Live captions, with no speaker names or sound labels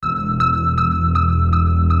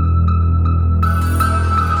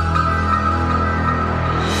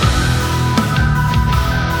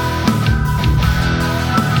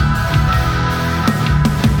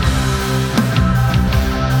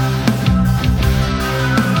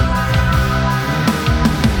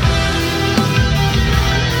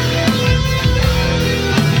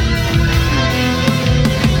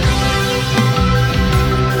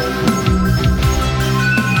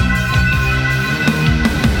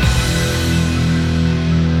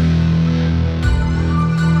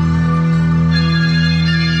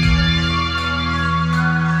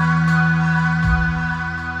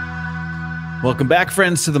Welcome back,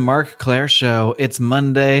 friends, to the Mark Claire Show. It's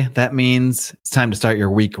Monday. That means it's time to start your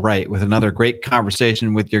week right with another great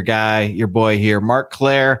conversation with your guy, your boy here, Mark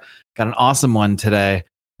Claire. Got an awesome one today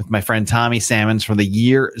with my friend Tommy Salmons from the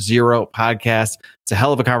Year Zero podcast. It's a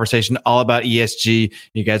hell of a conversation all about ESG.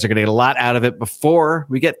 You guys are going to get a lot out of it. Before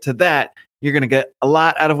we get to that, you're going to get a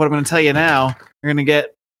lot out of what I'm going to tell you now. You're going to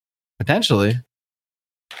get, potentially,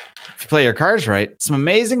 if you play your cards right, some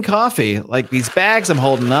amazing coffee, like these bags I'm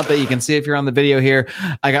holding up that you can see if you're on the video here.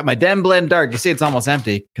 I got my Den Blend Dark. You see it's almost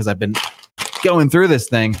empty because I've been going through this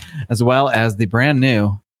thing, as well as the brand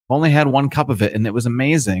new, only had one cup of it, and it was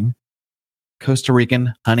amazing, Costa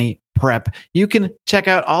Rican honey prep. You can check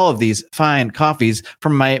out all of these fine coffees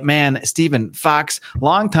from my man, Stephen Fox,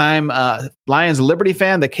 longtime Lions Liberty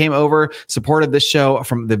fan that came over, supported this show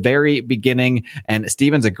from the very beginning. And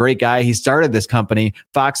Stephen's a great guy. He started this company,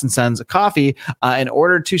 Fox and Sons Coffee, in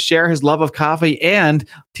order to share his love of coffee and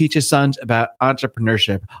teach his sons about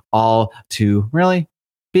entrepreneurship, all to really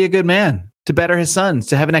be a good man, to better his sons,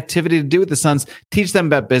 to have an activity to do with the sons, teach them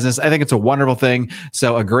about business. I think it's a wonderful thing.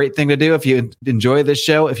 So a great thing to do if you enjoy this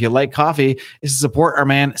show, if you like coffee, is to support our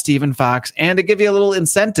man, Stephen Fox. And to give you a little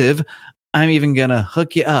incentive, I'm even going to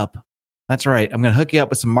hook you up. That's right. I'm going to hook you up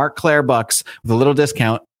with some Mark Claire bucks with a little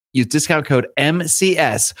discount. Use discount code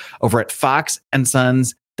MCS over at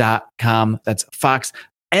foxandsons.com. That's Fox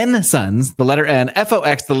N Sons, the letter N,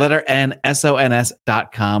 FOX, the letter N,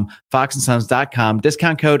 SONS.com, foxandsons.com,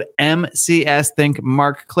 discount code MCS, think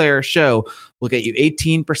Mark Claire Show, will get you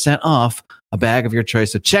 18% off a bag of your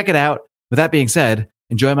choice. So check it out. With that being said,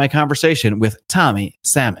 enjoy my conversation with Tommy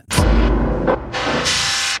Salmons.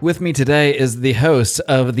 With me today is the host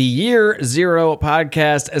of the Year Zero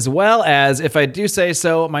podcast, as well as, if I do say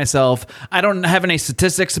so myself, I don't have any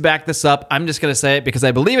statistics to back this up. I'm just going to say it because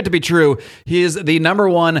I believe it to be true. He is the number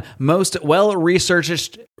one most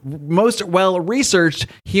well-researched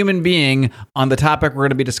human being on the topic we're going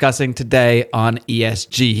to be discussing today on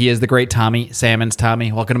ESG. He is the great Tommy Salmons.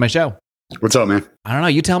 Tommy, welcome to my show. What's up, man? I don't know.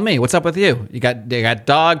 You tell me. What's up with you? You got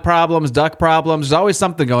dog problems, duck problems. There's always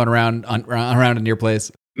something going around in your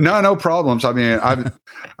place. No problems. I mean,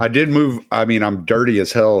 I did move. I mean, I'm dirty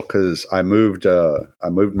as hell because I moved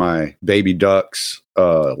my baby ducks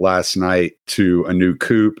last night to a new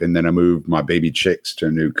coop, and then I moved my baby chicks to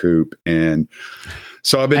a new coop, and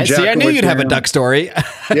so I've been. I knew you'd have a duck story.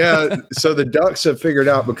 Yeah. So the ducks have figured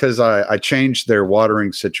out because I changed their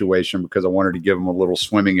watering situation because I wanted to give them a little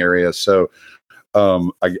swimming area. So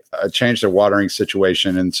I changed their watering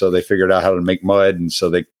situation, and so they figured out how to make mud, and so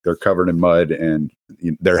they're covered in mud and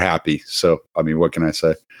they're happy. So, I mean, what can I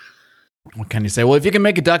say? What can you say? Well, if you can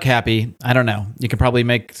make a duck happy, I don't know. You can probably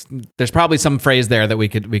there's probably some phrase there that we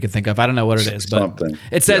could think of. I don't know what it is, but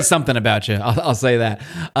it says something about you. I'll say that.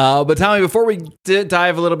 But Tommy, before we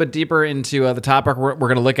dive a little bit deeper into the topic we're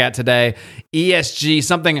going to look at today, ESG,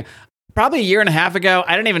 something probably a year and a half ago,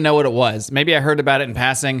 I didn't even know what it was. Maybe I heard about it in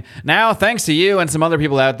passing. Now, thanks to you and some other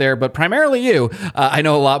people out there, but primarily you, I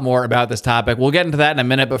know a lot more about this topic. We'll get into that in a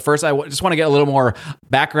minute, but first, I just want to get a little more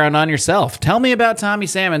background on yourself. Tell me about Tommy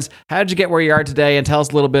Salmons. How did you get where you are today? And tell us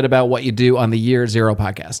a little bit about what you do on the Year Zero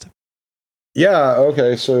podcast. Yeah,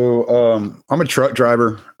 okay. So I'm a truck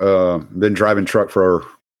driver. Been driving truck for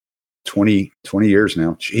 20 years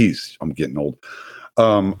now. Jeez, I'm getting old.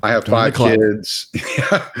 I have 5 kids.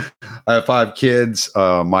 I have 5 kids.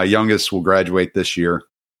 My youngest will graduate this year.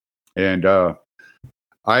 And I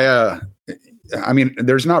mean,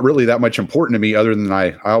 there's not really that much important to me other than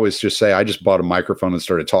I always just say I just bought a microphone and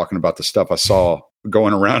started talking about the stuff I saw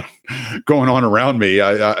going on around me.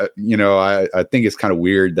 I think it's kind of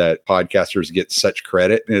weird that podcasters get such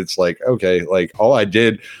credit. And it's like, okay, like all I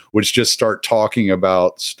did was just start talking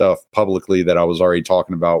about stuff publicly that I was already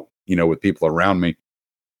talking about, with people around me.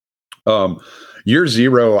 Year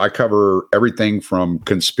Zero, I cover everything from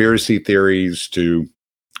conspiracy theories to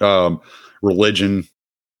religion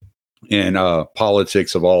and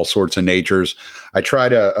politics of all sorts of natures. I try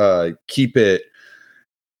to keep it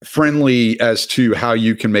friendly as to how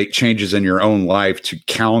you can make changes in your own life to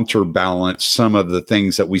counterbalance some of the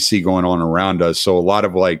things that we see going on around us. So a lot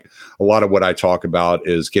of what I talk about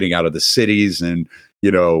is getting out of the cities and,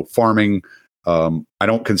 farming. I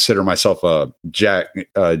don't consider myself a Jack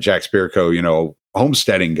Spirko,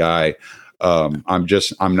 homesteading guy.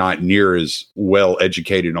 I'm not near as well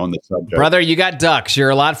educated on the subject. Brother, you got ducks.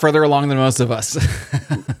 You're a lot further along than most of us.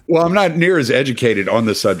 Well, I'm not near as educated on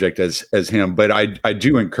the subject as him, but I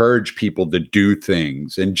do encourage people to do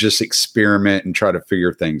things and just experiment and try to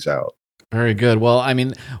figure things out. Very good. Well, I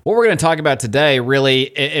mean, what we're going to talk about today, really,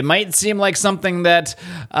 it might seem like something that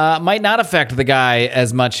might not affect the guy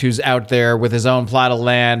as much who's out there with his own plot of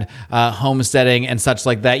land, homesteading and such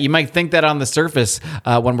like that. You might think that on the surface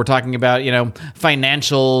when we're talking about,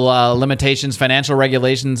 financial limitations, financial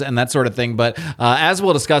regulations, and that sort of thing. But as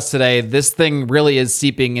we'll discuss today, this thing really is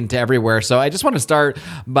seeping into everywhere. So I just want to start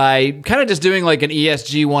by kind of just doing like an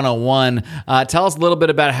ESG 101. Tell us a little bit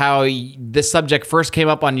about how this subject first came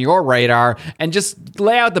up on your radar. And just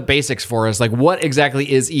lay out the basics for us. Like, what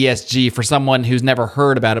exactly is ESG for someone who's never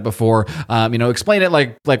heard about it before? Explain it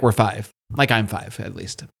like we're five, like I'm five at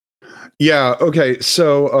least. Yeah. Okay.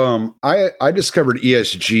 So I discovered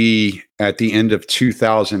ESG at the end of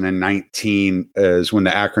 2019 is when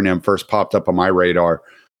the acronym first popped up on my radar.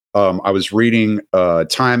 I was reading a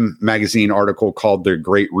Time magazine article called The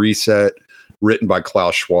Great Reset, written by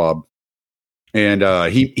Klaus Schwab. And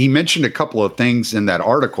he mentioned a couple of things in that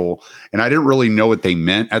article, and I didn't really know what they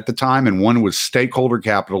meant at the time. And one was stakeholder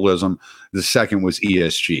capitalism. The second was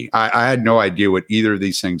ESG. I had no idea what either of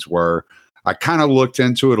these things were. I kind of looked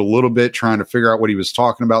into it a little bit, trying to figure out what he was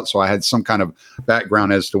talking about. So I had some kind of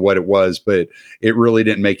background as to what it was, but it really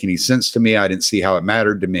didn't make any sense to me. I didn't see how it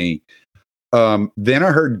mattered to me. Then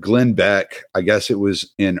I heard Glenn Beck, I guess it was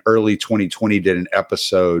in early 2020, did an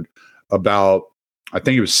episode about, I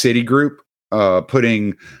think it was Citigroup,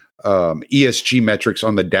 putting ESG metrics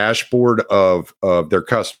on the dashboard of their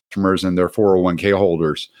customers and their 401k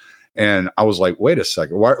holders. And I was like, wait a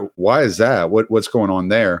second, why is that? What's going on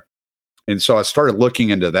there? And so I started looking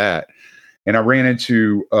into that, and I ran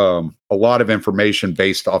into a lot of information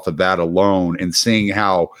based off of that alone, and seeing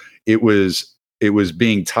how it was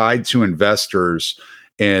being tied to investors,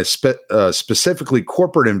 and specifically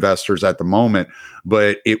corporate investors at the moment,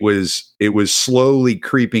 but it was slowly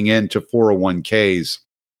creeping into 401ks,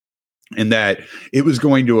 and that it was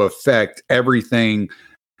going to affect everything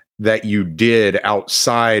that you did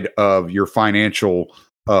outside of your financial,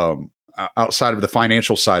 outside of the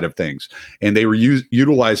financial side of things. And they were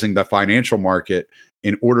utilizing the financial market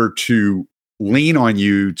in order to lean on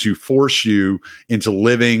you to force you into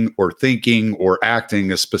living or thinking or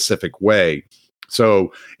acting a specific way.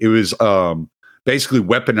 So it was basically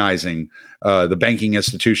weaponizing the banking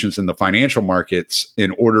institutions and the financial markets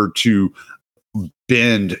in order to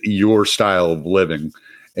bend your style of living.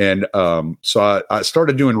 And so I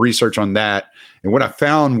started doing research on that. And what I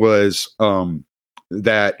found was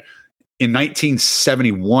that in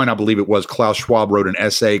 1971, I believe it was, Klaus Schwab wrote an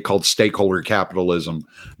essay called Stakeholder Capitalism.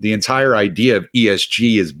 The entire idea of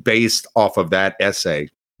ESG is based off of that essay,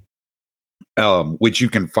 which you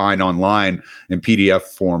can find online in PDF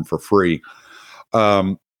form for free.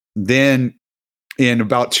 Then in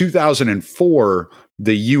about 2004,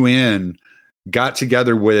 the UN got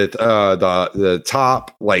together with the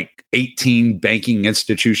top 18 banking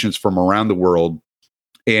institutions from around the world,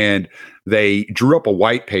 and they drew up a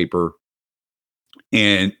white paper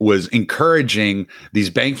and was encouraging these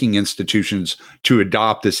banking institutions to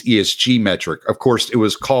adopt this ESG metric. Of course, it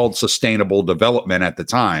was called sustainable development at the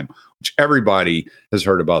time, which everybody has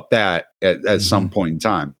heard about that at some point in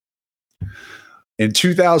time. In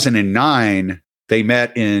 2009, they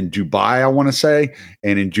met in Dubai, I want to say.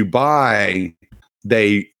 And in Dubai,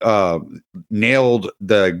 they nailed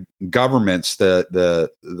the governments,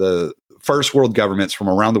 the first world governments from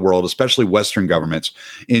around the world, especially Western governments,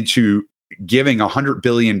 into giving $100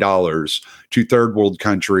 billion to third world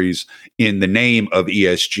countries in the name of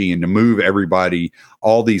ESG, and to move everybody,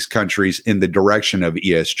 all these countries, in the direction of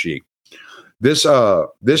ESG. This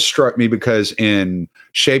struck me because in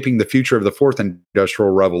shaping the future of the fourth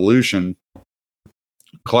industrial revolution,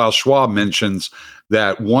 Klaus Schwab mentions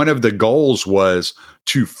that one of the goals was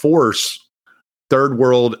to force third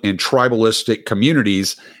world and tribalistic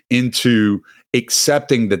communities into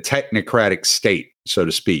accepting the technocratic state, so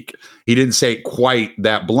to speak. He didn't say it quite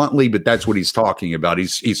that bluntly, but that's what he's talking about.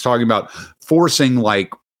 He's talking about forcing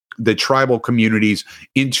the tribal communities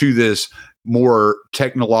into this more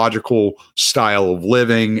technological style of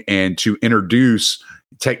living, and to introduce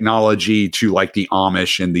technology to the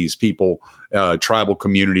Amish and these people, tribal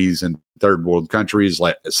communities in third world countries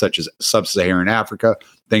such as sub-Saharan Africa,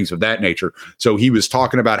 things of that nature. So he was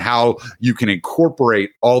talking about how you can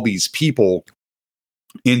incorporate all these people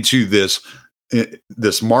into this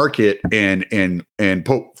market and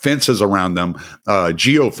put fences around them,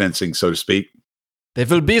 geofencing, so to speak. They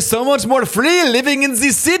will be so much more free living in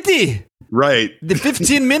the city. Right. The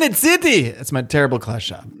 15-minute city. That's my terrible class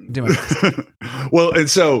shot. Do my best. Well, and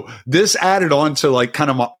so this added on to kind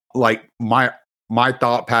of my my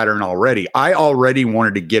thought pattern already. I already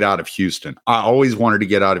wanted to get out of Houston. I always wanted to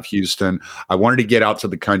get out of Houston. I wanted to get out to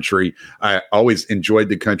the country. I always enjoyed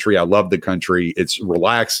the country. I love the country. It's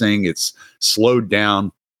relaxing. It's slowed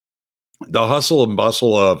down. The hustle and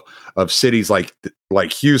bustle of cities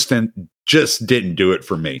like Houston just didn't do it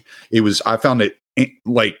for me. I found it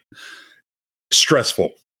like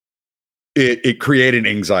stressful. It created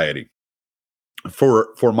anxiety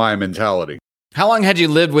for my mentality. How long had you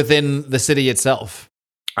lived within the city itself?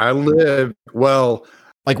 I lived, well,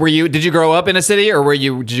 like, did you grow up in a city, or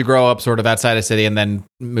did you grow up sort of outside a city and then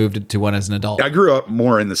moved to one as an adult? I grew up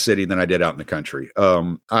more in the city than I did out in the country.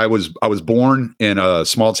 I was born in a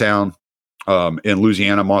small town in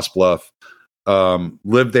Louisiana, Moss Bluff.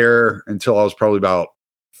 Lived there until I was probably about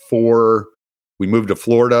 4. We moved to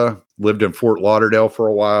Florida, lived in Fort Lauderdale for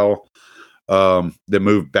a while. Then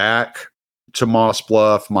moved back to Moss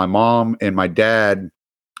Bluff. My mom and my dad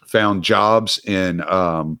found jobs in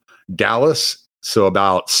Dallas. So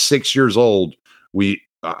about 6 years old,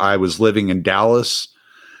 I was living in Dallas.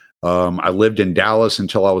 I lived in Dallas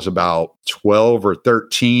until I was about 12 or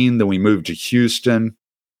 13. Then we moved to Houston,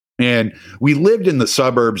 and we lived in the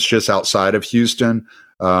suburbs just outside of Houston.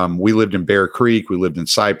 We lived in Bear Creek. We lived in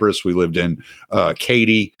Cypress. We lived in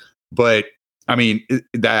Katy. But I mean,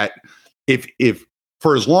 that if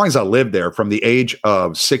for as long as I lived there, from the age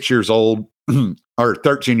of 6 years old or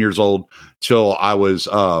 13 years old till I was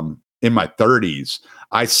in my 30s,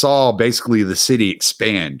 I saw basically the city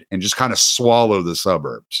expand and just kind of swallow the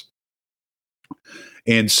suburbs.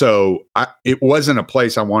 And so it wasn't a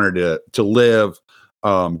place I wanted to live.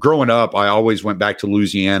 Growing up, I always went back to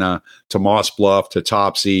Louisiana, to Moss Bluff, to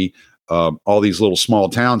Topsy, all these little small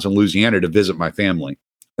towns in Louisiana to visit my family.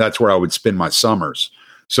 That's where I would spend my summers.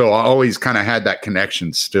 So I always kind of had that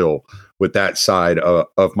connection still with that side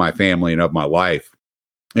of my family and of my life.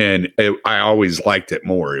 And I always liked it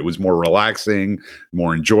more. It was more relaxing,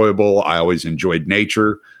 more enjoyable. I always enjoyed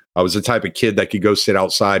nature. I was the type of kid that could go sit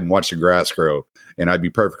outside and watch the grass grow, and I'd be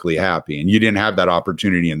perfectly happy. And you didn't have that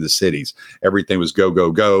opportunity in the cities. Everything was go,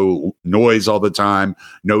 go, go, noise all the time,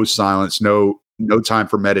 no silence, no time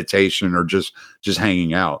for meditation or just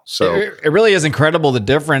hanging out. So it really is incredible, the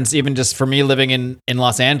difference, even just for me living in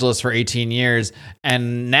Los Angeles for 18 years.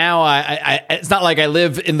 And now I it's not like I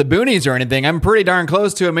live in the boonies or anything. I'm pretty darn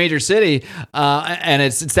close to a major city. And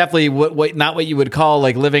it's definitely what not what you would call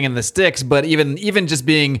like living in the sticks, but even just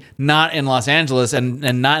being not in Los Angeles and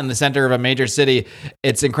not in the center of a major city,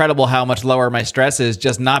 it's incredible how much lower my stress is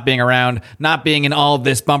just not being around, not being in all of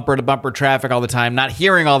this bumper to bumper traffic all the time, not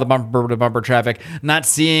hearing all the bumper to bumper traffic, not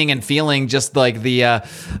seeing and feeling just like the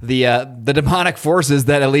demonic forces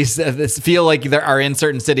that at least feel like there are in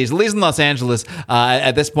certain cities, at least in Los Angeles.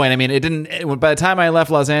 At this point, I mean, by the time I left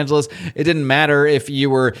Los Angeles, it didn't matter if you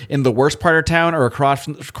were in the worst part of town or across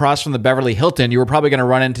from the Beverly Hilton. You were probably going to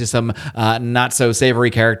run into some not so savory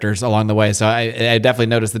characters along the way. So I definitely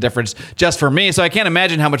noticed the difference just for me. So I can't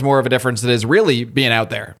imagine how much more of a difference it is really being out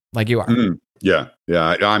there like you are. Mm-hmm. Yeah.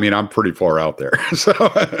 I mean, I'm pretty far out there. So,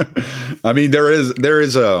 I mean, there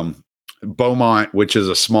is Beaumont, which is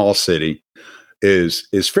a small city,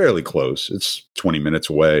 is fairly close. It's 20 minutes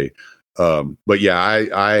away. But yeah,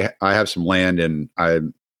 I have some land, and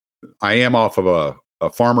I am off of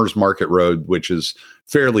a farmer's market road, which is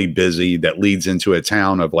fairly busy, that leads into a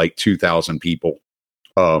town of like 2,000 people.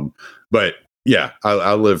 But yeah,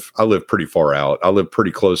 I live pretty far out. I live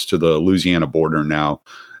pretty close to the Louisiana border now.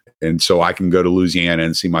 And so I can go to Louisiana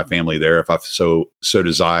and see my family there if I so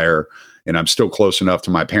desire. And I'm still close enough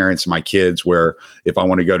to my parents and my kids where if I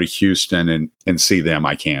want to go to Houston and see them,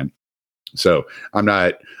 I can. So I'm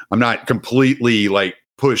not completely like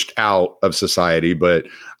pushed out of society, but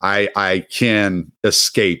I can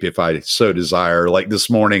escape if I so desire. Like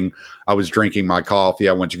this morning, I was drinking my coffee.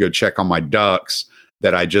 I went to go check on my ducks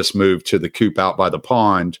that I just moved to the coop out by the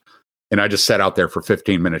pond. And I just sat out there for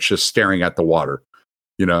 15 minutes, just staring at the water.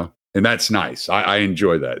 You know, and that's nice. I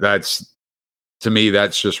enjoy that. To me,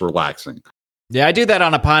 that's just relaxing. Yeah, I do that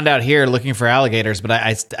on a pond out here looking for alligators,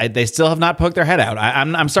 but they still have not poked their head out.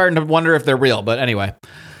 I'm starting to wonder if they're real, but anyway,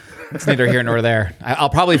 it's neither here nor there.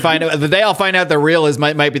 I'll probably find out. The day I'll find out they're real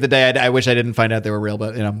might be the day I wish I didn't find out they were real,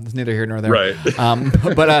 but you know, it's neither here nor there. Right.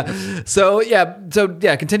 So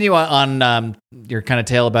continue on your kind of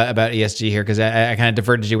tale about ESG here, because I kind of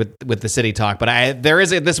diverted you with the city talk, but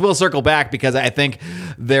this will circle back, because I think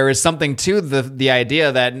there is something to the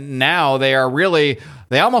idea that now they are really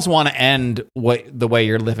they almost want to end the way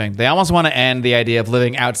you're living. They almost want to end the idea of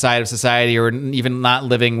living outside of society or even not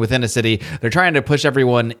living within a city. They're trying to push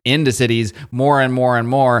everyone into cities more and more and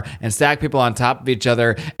more and stack people on top of each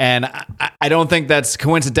other. And I don't think that's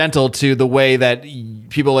coincidental to the way that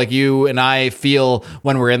people like you and I feel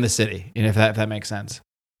when we're in the city, if that makes sense.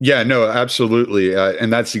 Yeah, no, absolutely.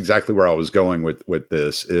 And that's exactly where I was going with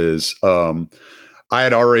this is I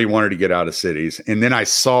had already wanted to get out of cities. And then I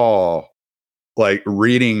saw, like,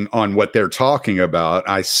 reading on what they're talking about,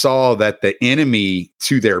 I saw that the enemy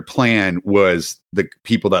to their plan was the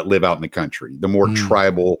people that live out in the country, the more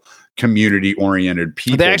tribal, community-oriented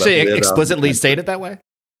people. They actually explicitly state it that way?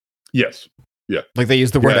 Yes. Yeah. Like they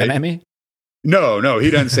use the word enemy? No,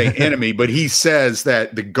 he doesn't say enemy, but he says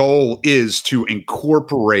that the goal is to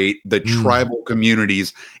incorporate the tribal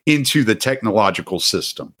communities into the technological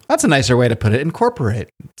system. That's a nicer way to put it. Incorporate.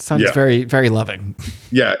 Sounds very, very loving.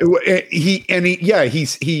 Yeah, he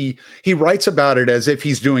writes about it as if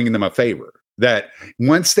he's doing them a favor. That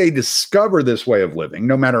once they discover this way of living,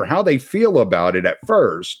 no matter how they feel about it at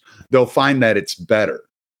first, they'll find that it's better.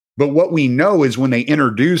 But what we know is when they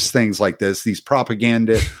introduce things like this, these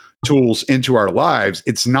propaganda tools into our lives,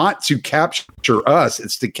 it's not to capture us,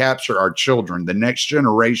 it's to capture our children. The next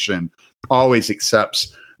generation always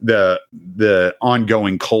accepts the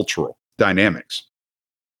ongoing cultural dynamics.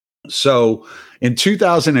 So in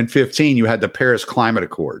 2015, you had the Paris Climate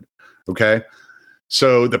Accord. Okay.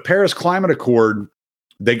 So the Paris Climate Accord,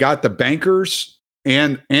 they got the bankers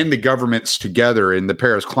and the governments together in the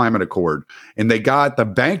Paris Climate Accord, and they got the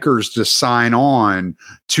bankers to sign on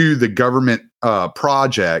to the government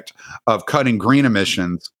project of cutting green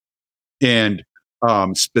emissions, and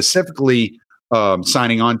specifically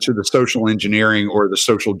signing on to the social engineering or the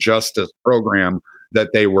social justice program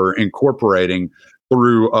that they were incorporating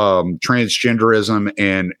through transgenderism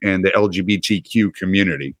and the LGBTQ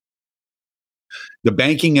community. The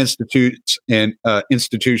banking institutes and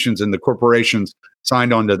institutions and the corporations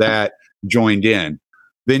signed on to that, joined in.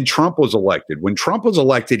 Then Trump was elected. When Trump was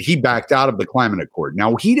elected, he backed out of the climate accord.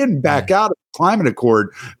 Now, he didn't back out of the climate accord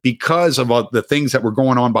because of the things that were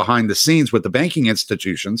going on behind the scenes with the banking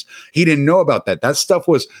institutions. He didn't know about that. That stuff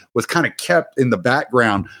was kind of kept in the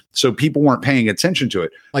background, so people weren't paying attention to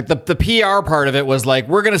it. Like the PR part of it was like,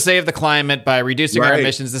 we're going to save the climate by reducing our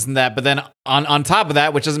emissions, this and that. But then on top of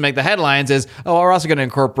that, which doesn't make the headlines, is, we're also going to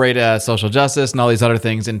incorporate social justice and all these other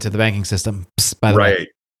things into the banking system. Psst, by the way.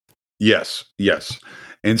 Yes.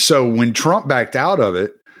 And so when Trump backed out of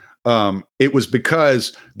it, it was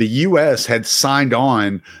because the U.S. had signed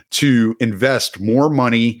on to invest more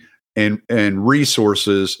money and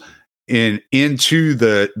resources into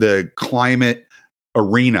the climate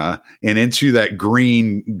arena and into that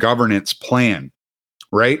green governance plan,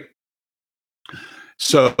 right?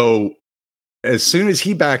 So as soon as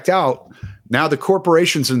he backed out, now the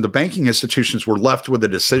corporations and the banking institutions were left with a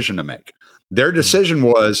decision to make. Their decision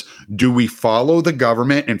was, do we follow the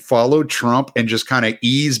government and follow Trump and just kind of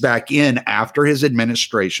ease back in after his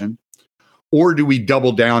administration? Or do we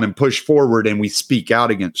double down and push forward and we speak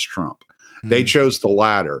out against Trump? They chose the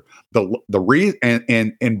latter.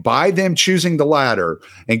 And by them choosing the latter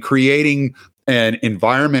and creating an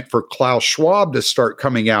environment for Klaus Schwab to start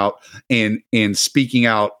coming out and speaking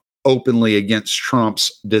out openly against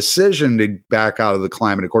Trump's decision to back out of the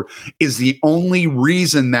climate accord is the only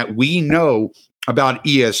reason that we know about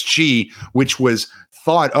ESG, which was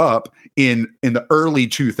thought up in the early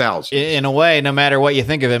 2000s. In a way, no matter what you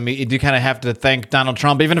think of him, you do kind of have to thank Donald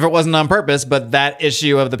Trump, even if it wasn't on purpose. But that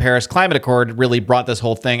issue of the Paris Climate Accord really brought this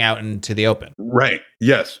whole thing out into the open. Right.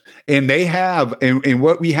 Yes. And they have, and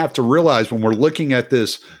what we have to realize when we're looking at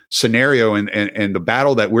this scenario and the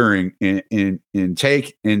battle that we're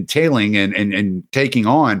entailing and taking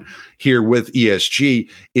on here with ESG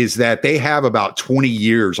is that they have about 20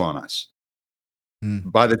 years on us.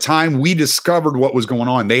 By the time we discovered what was going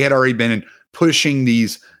on, they had already been pushing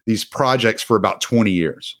these projects for about 20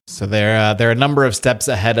 years. So they're a number of steps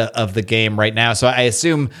ahead of the game right now. So I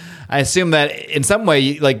assume that in some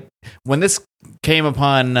way, like when this came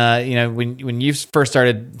upon, when you first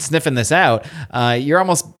started sniffing this out, you're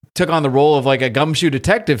almost took on the role of like a gumshoe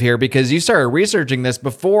detective here, because you started researching this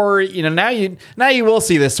before, now you will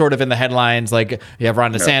see this sort of in the headlines. Like you have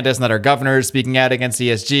Ron DeSantis and other governors speaking out against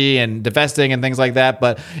ESG and divesting and things like that.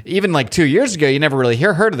 But even like 2 years ago, you never really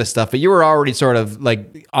heard of this stuff, but you were already sort of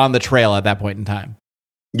like on the trail at that point in time.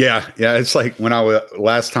 Yeah. It's like when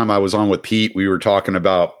last time I was on with Pete, we were talking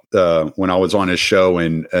about when I was on his show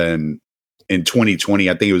in 2020,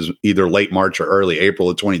 I think it was either late March or early April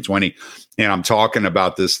of 2020. And I'm talking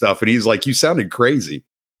about this stuff. And he's like, you sounded crazy.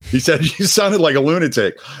 He said, you sounded like a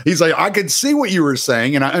lunatic. He's like, I could see what you were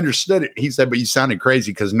saying and I understood it. He said, but you sounded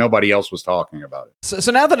crazy because nobody else was talking about it.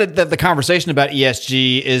 So now that the conversation about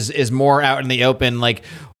ESG is more out in the open, like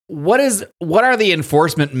what are the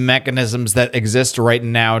enforcement mechanisms that exist right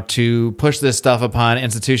now to push this stuff upon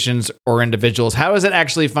institutions or individuals? How is it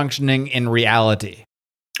actually functioning in reality?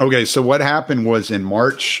 Okay, so what happened was in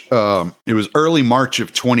March, it was early March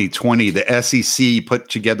of 2020, the SEC put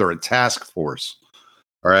together a task force.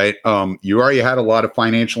 All right. You already had a lot of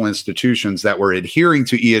financial institutions that were adhering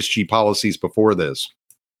to ESG policies before this.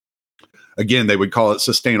 Again, they would call it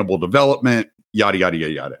sustainable development, yada, yada,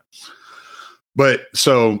 yada, yada. But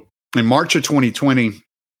so in March of 2020,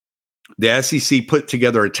 the SEC put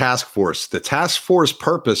together a task force. The task force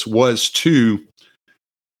purpose was to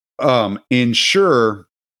ensure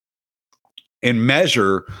and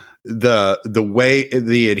measure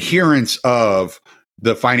the adherence of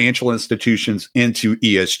the financial institutions into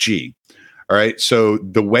ESG. All right. So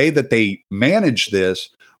the way that they managed this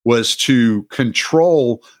was to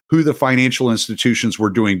control who the financial institutions were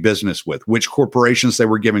doing business with, which corporations they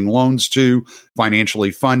were giving loans to, financially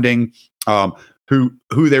funding,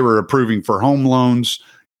 who they were approving for home loans,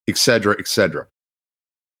 et cetera, et cetera.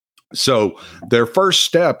 So their first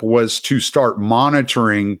step was to start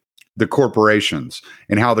monitoring the corporations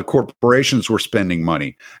and how the corporations were spending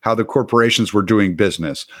money, how the corporations were doing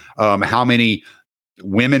business, how many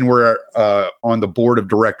women were on the board of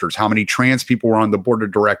directors, how many trans people were on the board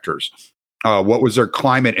of directors, what was their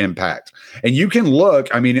climate impact. And you can look,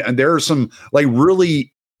 I mean, there are some like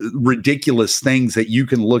really ridiculous things that you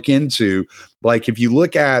can look into. Like if you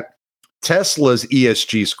look at Tesla's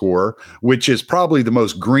ESG score, which is probably the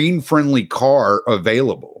most green friendly car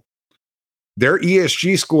available, their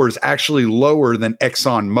ESG score is actually lower than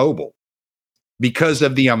ExxonMobil because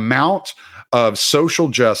of the amount of social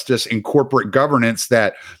justice and corporate governance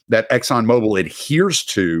that ExxonMobil adheres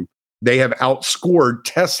to. They have outscored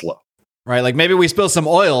Tesla. Right. Like maybe we spill some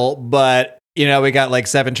oil, but we got like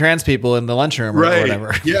 7 trans people in the lunchroom or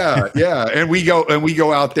whatever. Yeah. Yeah. And we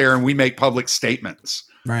go out there and we make public statements.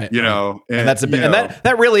 Right. And that's and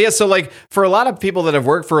that really is. So like for a lot of people that have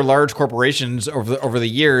worked for large corporations over the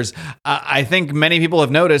years, I think many people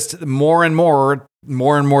have noticed more and more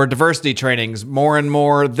diversity trainings, more and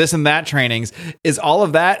more this and that trainings. Is all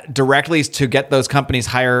of that directly to get those companies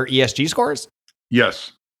higher ESG scores?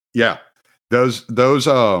 Yes. Yeah. Those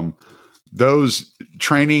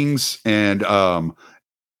trainings and,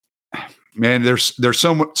 man, there's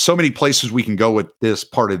so many places we can go with this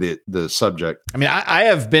part of the subject. I mean, I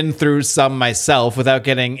have been through some myself without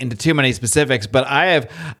getting into too many specifics, but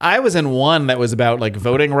I was in one that was about like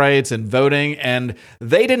voting rights and voting, and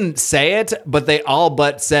they didn't say it, but they all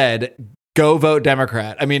but said, go vote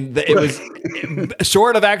Democrat. I mean, it was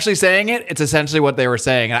short of actually saying it. It's essentially what they were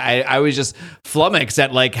saying. I was just flummoxed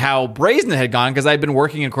at like how brazen it had gone because I'd been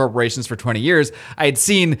working in corporations for 20 years. I'd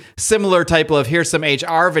seen similar type of here's some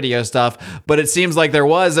HR video stuff, but it seems like there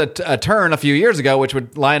was a turn a few years ago, which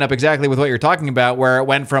would line up exactly with what you're talking about, where it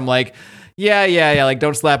went from like, yeah, like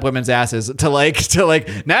don't slap women's asses to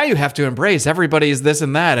like now you have to embrace everybody's this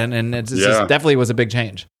and that, and it's just definitely was a big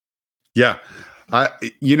change. Yeah.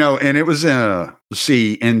 And it was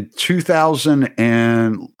in 2000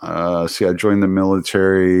 and I joined the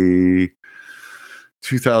military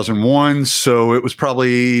 2001, so it was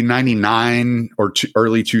probably 99 or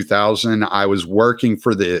early 2000. I was working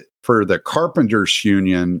for the Carpenters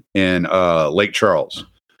Union in Lake Charles,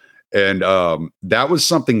 and that was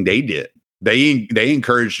something they did. They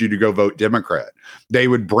encouraged you to go vote Democrat. They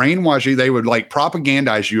would brainwash you. They would like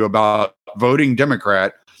propagandize you about voting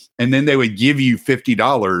Democrat. And then they would give you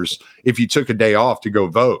 $50 if you took a day off to go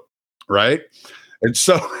vote, right? And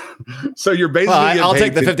so you're basically. Well, I'll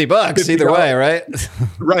take the $50 either way, right?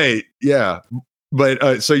 Right, yeah.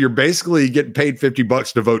 But so you're basically getting paid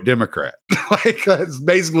 $50 to vote Democrat. Like that's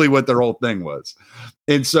basically what their whole thing was.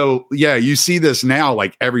 And so yeah, you see this now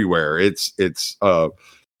like everywhere. It's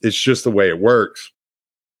just the way it works.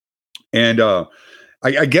 And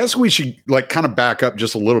I guess we should like kind of back up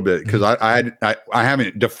just a little bit because I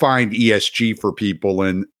haven't defined ESG for people,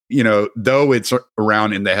 and though it's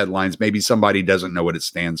around in the headlines, maybe somebody doesn't know what it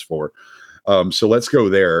stands for. So let's go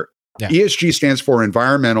there. Yeah. ESG stands for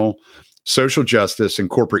environmental, social justice, and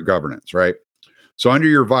corporate governance, right? So under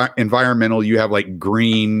your environmental, you have like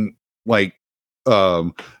green, like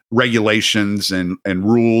regulations and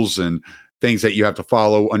rules and things that you have to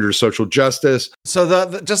follow under social justice. So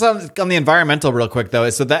the just on the environmental real quick though,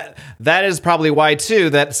 so that is probably why too,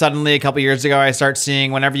 that suddenly a couple years ago I start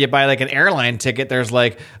seeing whenever you buy like an airline ticket, there's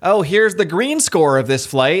like, oh, here's the green score of this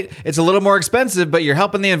flight. It's a little more expensive, but you're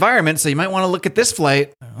helping the environment, so you might want to look at this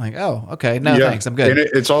flight. I'm like, oh, okay, no, thanks, I'm good. And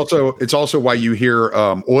it's also why you hear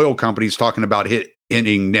oil companies talking about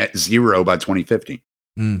hitting net zero by 2050.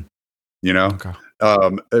 You know, okay.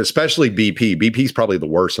 Especially BP. BP's probably the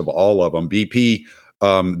worst of all of them. BP,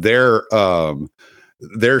 their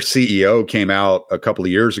CEO came out a couple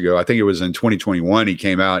of years ago. I think it was in 2021. He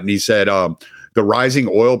came out and he said the rising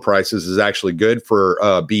oil prices is actually good for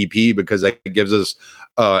BP because it gives us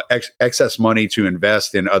excess money to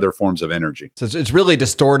invest in other forms of energy. So it's really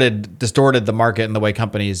distorted the market and the way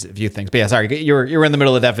companies view things. But yeah, sorry, you were in the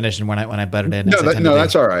middle of the definition when I butted in. No,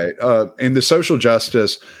 that's all right. In the social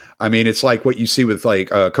justice, I mean, it's like what you see with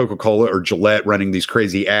like Coca-Cola or Gillette running these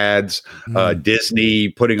crazy ads, Disney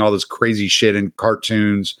putting all this crazy shit in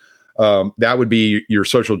cartoons. That would be your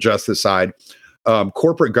social justice side.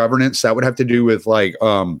 Corporate governance, that would have to do with like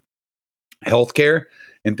healthcare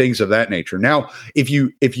and things of that nature. Now, if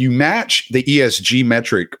you match the ESG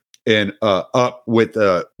metric and up with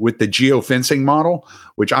the geofencing model,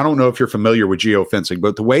 which I don't know if you're familiar with geofencing,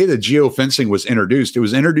 but the way the geofencing was introduced, it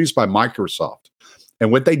was introduced by Microsoft.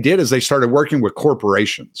 And what they did is they started working with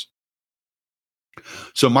corporations.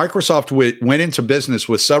 So Microsoft went into business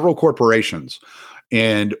with several corporations,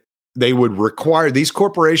 and these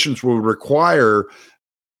corporations would require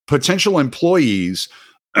potential employees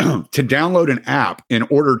to download an app in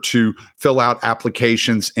order to fill out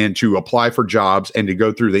applications and to apply for jobs and to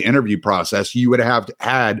go through the interview process. You would have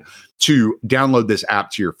had to download this app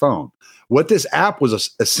to your phone. What this app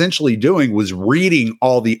was essentially doing was reading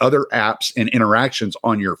all the other apps and interactions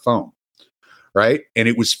on your phone, right? And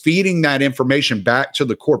it was feeding that information back to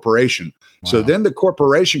the corporation. Wow. So then the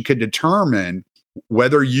corporation could determine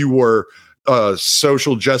whether you were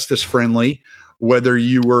social justice friendly, whether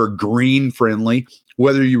you were green friendly,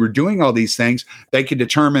 whether you were doing all these things. They could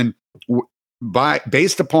determine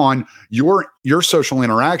based upon your social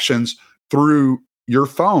interactions through your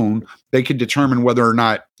phone, they could determine whether or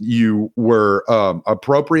not you were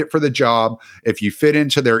appropriate for the job, if you fit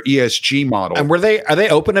into their ESG model. And are they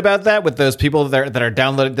open about that with those people that are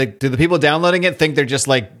downloading? Do the people downloading it think they're just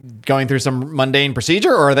like going through some mundane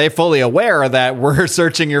procedure, or are they fully aware that we're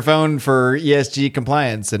searching your phone for ESG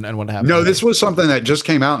compliance and what happens? No, this was something that just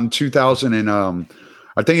came out in 2000 and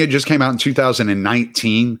I think it just came out in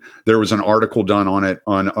 2019. There was an article done on it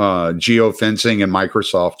on geofencing and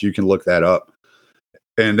Microsoft. You can look that up.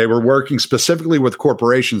 And they were working specifically with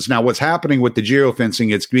corporations. Now, what's happening with the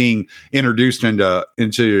geofencing? It's being introduced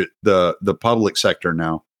into the public sector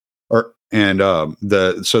now, so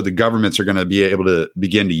the governments are going to be able to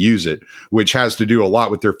begin to use it, which has to do a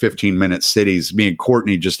lot with their 15-minute cities. Me and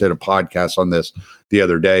Courtney just did a podcast on this the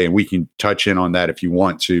other day, and we can touch in on that if you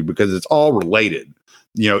want to, because it's all related.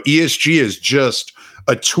 You know, ESG is just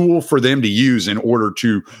a tool for them to use in order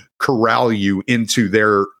to corral you into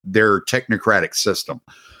their technocratic system.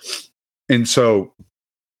 And so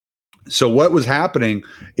what was happening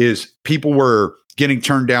is people were getting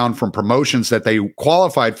turned down from promotions that they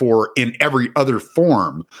qualified for in every other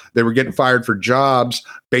form. They were getting fired for jobs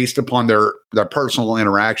based upon their personal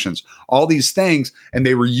interactions, all these things. And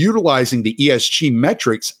they were utilizing the ESG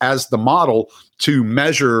metrics as the model to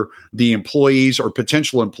measure the employees or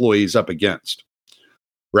potential employees up against,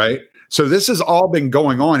 right? So this has all been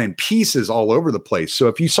going on in pieces all over the place. So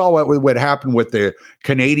if you saw what happened with the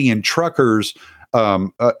Canadian truckers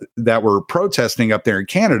that were protesting up there in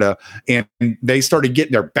Canada, and they started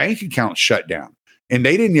getting their bank accounts shut down. And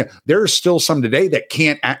there are still some today that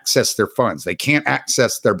can't access their funds. They can't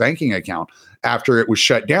access their banking account after it was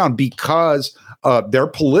shut down because their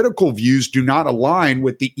political views do not align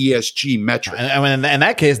with the ESG metric. And in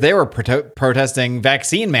that case, they were protesting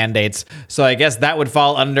vaccine mandates. So I guess that would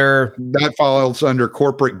fall under... That falls under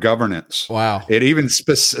corporate governance. Wow. It even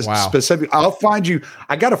specific.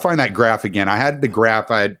 I got to find that graph again. I had the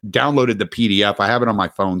graph. I had downloaded the PDF. I have it on my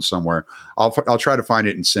phone somewhere. I'll try to find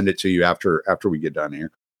it and send it to you after we get done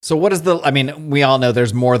here. So what is we all know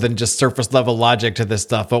there's more than just surface level logic to this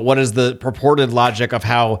stuff, but what is the purported logic of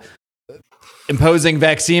how imposing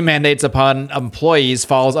vaccine mandates upon employees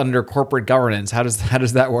falls under corporate governance? How does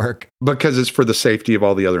that work? Because it's for the safety of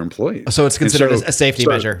all the other employees. So it's considered a safety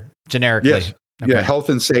measure generically. Yes. Okay. Yeah, health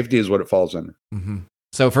and safety is what it falls under. Mm-hmm.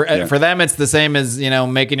 So for them, it's the same as,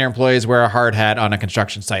 making your employees wear a hard hat on a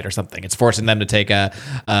construction site or something. It's forcing them to take a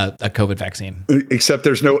COVID vaccine. Except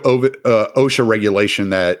there's no OSHA regulation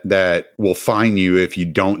that will fine you if you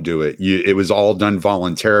don't do it. It was all done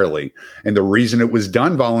voluntarily. And the reason it was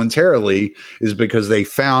done voluntarily is because they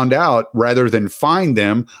found out, rather than fine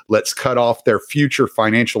them, let's cut off their future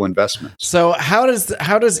financial investments. So how does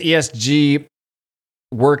ESG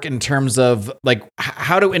work in terms of, like,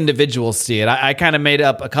 how do individuals see it? I kind of made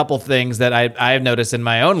up a couple things that I've noticed in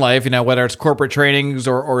my own life, whether it's corporate trainings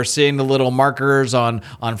or seeing the little markers on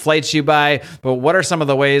flights you buy. But what are some of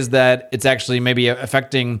the ways that it's actually maybe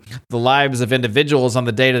affecting the lives of individuals on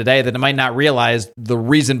the day to day that might not realize the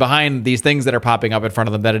reason behind these things that are popping up in front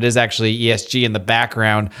of them, that it is actually ESG in the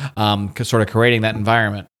background, sort of creating that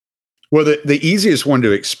environment? Well, the easiest one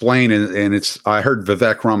to explain, and it's, I heard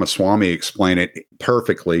Vivek Ramaswamy explain it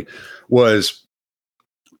perfectly, was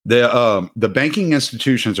the banking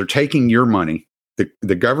institutions are taking your money.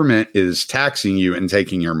 The government is taxing you and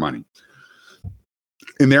taking your money,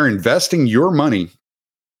 and they're investing your money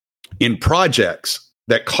in projects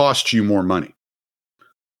that cost you more money.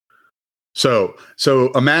 So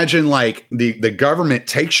imagine, like, the government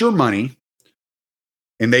takes your money,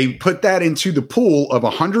 and they put that into the pool of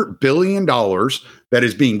 $100 billion that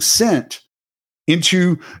is being sent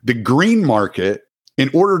into the green market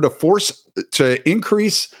in order to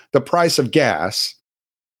increase the price of gas,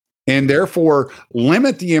 and therefore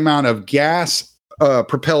limit the amount of gas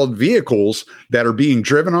propelled vehicles that are being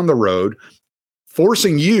driven on the road,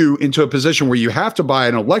 forcing you into a position where you have to buy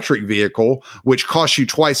an electric vehicle, which costs you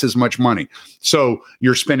twice as much money. So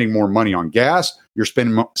you're spending more money on gas. You're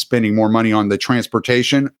spending more money on the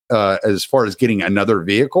transportation as far as getting another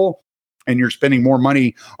vehicle. And you're spending more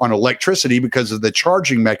money on electricity because of the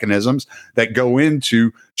charging mechanisms that go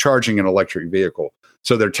into charging an electric vehicle.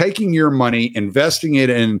 So they're taking your money, investing it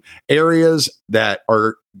in areas that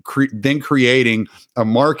are then creating a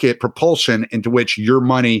market propulsion into which your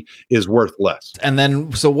money is worth less. And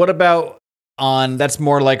then, so what about that's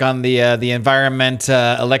more like on the environment,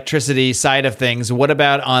 electricity side of things? What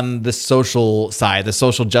about on the social side, the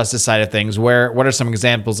social justice side of things? What are some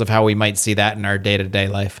examples of how we might see that in our day-to-day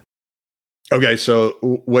life? Okay, so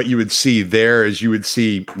what you would see there is, you would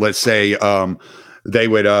see, let's say, they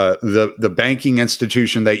would the banking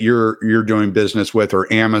institution that you're doing business with,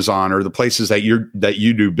 or Amazon, or the places that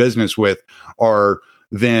you do business with, are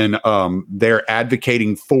then they're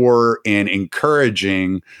advocating for and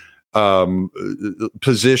encouraging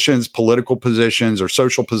positions, political positions, or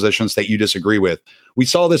social positions that you disagree with. We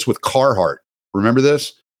saw this with Carhartt. Remember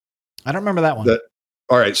this? I don't remember that one.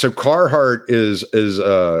 All right, so Carhartt is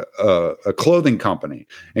a clothing company,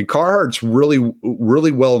 and Carhartt's really,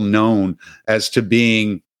 really well known as to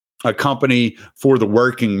being a company for the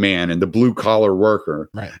working man and the blue collar worker.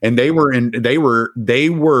 Right. And they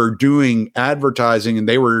were doing advertising, and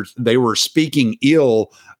they were speaking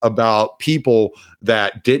ill about people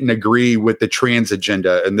that didn't agree with the trans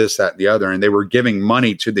agenda and this, that, and the other, and they were giving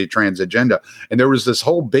money to the trans agenda. And there was this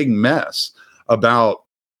whole big mess about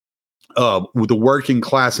with the working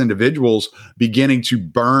class individuals beginning to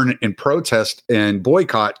burn and protest and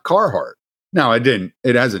boycott Carhartt. Now, it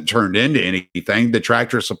hasn't turned into anything. The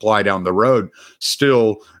Tractor Supply down the road,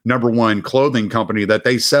 still number one clothing company that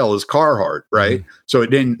they sell is Carhartt, right? Mm-hmm. So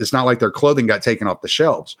it's not like their clothing got taken off the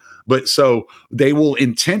shelves. But so they will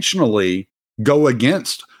intentionally go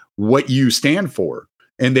against what you stand for,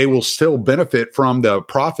 and they will still benefit from the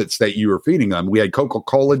profits that you are feeding them. We had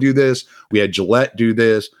Coca-Cola do this. We had Gillette do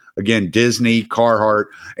this. Again, Disney, Carhartt.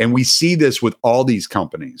 And we see this with all these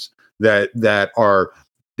companies that are,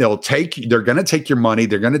 they're going to take your money.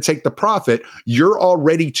 They're going to take the profit. You're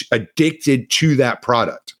already addicted to that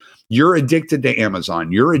product. You're addicted to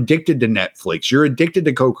Amazon. You're addicted to Netflix. You're addicted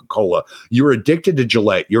to Coca-Cola. You're addicted to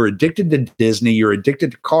Gillette. You're addicted to Disney. You're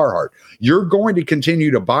addicted to Carhartt. You're going to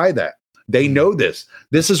continue to buy that. They know this.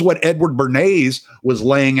 This is what Edward Bernays was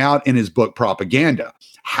laying out in his book, Propaganda.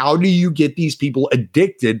 How do you get these people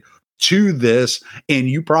addicted to this, and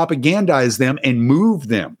you propagandize them and move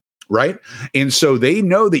them, right? And so they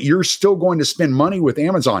know that you're still going to spend money with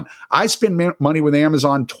Amazon. I spend money with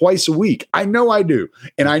Amazon twice a week. I know I do.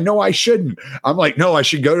 And I know I shouldn't. I'm like, no, I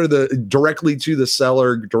should go to directly to the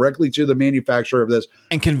seller, directly to the manufacturer of this.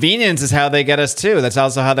 And convenience is how they get us too. That's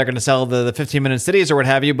also how they're going to sell the 15-minute cities or what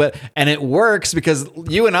have you. And it works because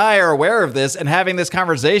you and I are aware of this and having this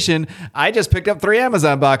conversation. I just picked up 3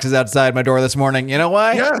 Amazon boxes outside my door this morning. You know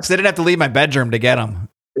why? Yes. Because I didn't have to leave my bedroom to get them.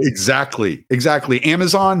 Exactly.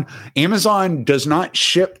 Amazon does not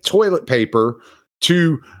ship toilet paper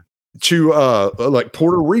to like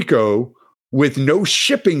Puerto Rico with no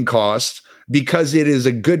shipping costs because it is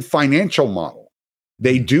a good financial model.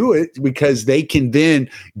 They do it because they can then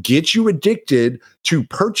get you addicted to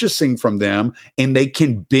purchasing from them, and they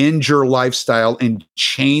can bend your lifestyle and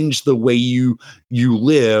change the way you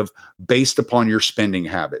live based upon your spending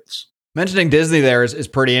habits. Mentioning Disney there is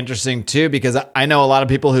pretty interesting too, because I know a lot of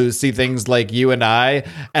people who see things like you and I,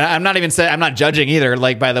 and I'm not even saying, I'm not judging either,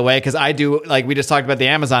 like, by the way, because I do, like we just talked about the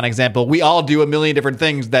Amazon example, we all do a million different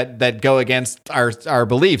things that go against our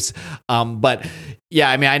beliefs. But yeah,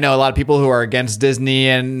 I mean, I know a lot of people who are against Disney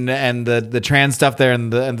and the trans stuff there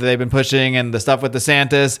and they've been pushing, and the stuff with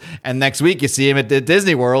DeSantis. And next week you see him at the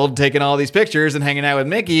Disney World taking all these pictures and hanging out with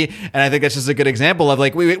Mickey. And I think that's just a good example of,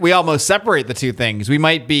 like, we almost separate the two things. We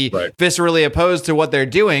might be viscerally opposed to what they're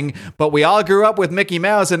doing, but we all grew up with Mickey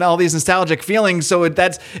Mouse and all these nostalgic feelings. So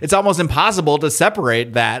it's almost impossible to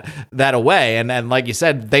separate that away. And like you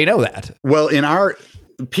said, they know that. Well,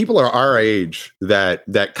 people are our age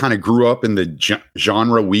that kind of grew up in the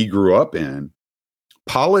genre we grew up in.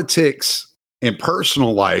 Politics and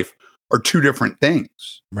personal life are two different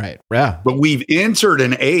things. Right. Yeah. But we've entered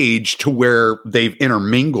an age to where they've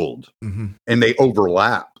intermingled and they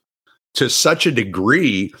overlap to such a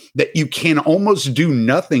degree that you can almost do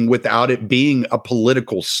nothing without it being a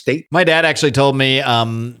political statement. My dad actually told me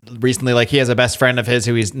recently, like, he has a best friend of his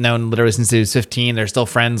who he's known literally since he was 15. They're still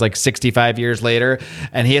friends like 65 years later.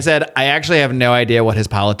 And he said, I actually have no idea what his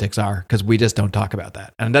politics are because we just don't talk about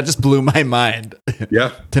that. And that just blew my mind.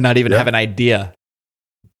 Yeah. To not even have an idea.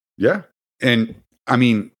 Yeah. And I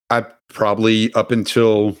mean, I probably up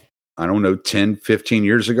until, I don't know, 10, 15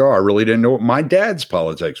 years ago, I really didn't know what my dad's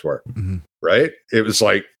politics were, right? It was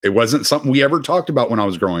like, it wasn't something we ever talked about when I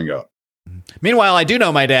was growing up. Meanwhile, I do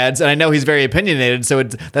know my dad's, and I know he's very opinionated. So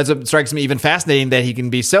that's what strikes me even fascinating, that he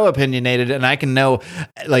can be so opinionated, and I can know,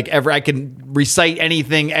 like, I can recite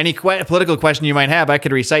anything, any political question you might have. I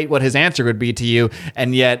could recite what his answer would be to you,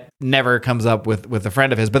 and yet never comes up with a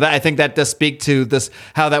friend of his. But I think that does speak to this,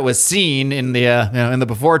 how that was seen in the in the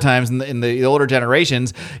before times, in the older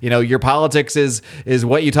generations. You know, your politics is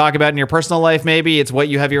what you talk about in your personal life. Maybe it's what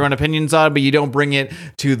you have your own opinions on, but you don't bring it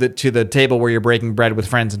to the table where you're breaking bread with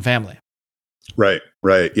friends and family. Right.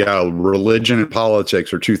 Yeah. Religion and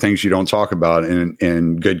politics are two things you don't talk about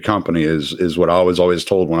in good company is what I was always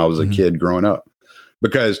told when I was a kid growing up,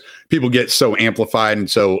 because people get so amplified and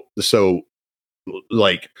so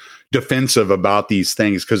like defensive about these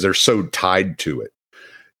things because they're so tied to it.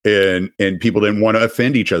 And people didn't want to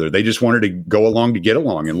offend each other. They just wanted to go along to get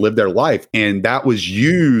along and live their life. And that was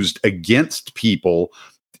used against people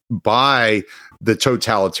by the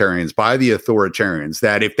totalitarians, by the authoritarians,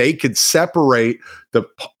 that if they could separate the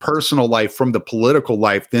personal life from the political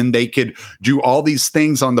life, then they could do all these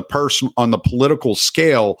things on the political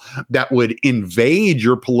scale that would invade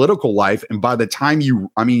your political life. And by the time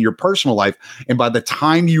your personal life, and by the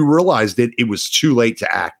time you realized it was too late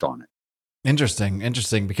to act on it. Interesting.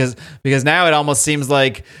 Because now it almost seems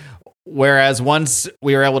like, whereas once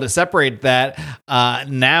we were able to separate that,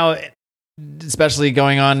 now, especially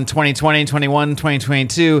going on 2020, 21,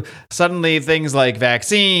 2022, suddenly things like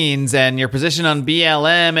vaccines and your position on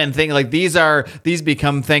BLM and things like these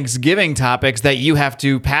become Thanksgiving topics that you have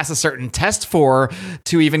to pass a certain test for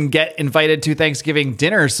to even get invited to Thanksgiving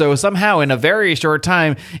dinner. So somehow in a very short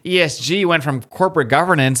time, ESG went from corporate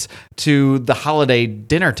governance to the holiday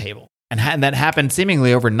dinner table. And that happened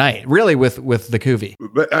seemingly overnight, really, with the Coovie.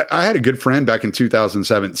 But I had a good friend back in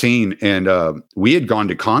 2017, and we had gone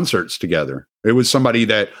to concerts together. It was somebody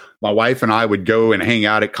that my wife and I would go and hang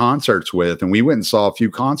out at concerts with, and we went and saw a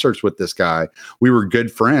few concerts with this guy. We were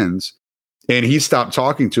good friends, and he stopped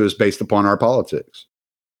talking to us based upon our politics.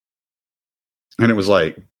 And it was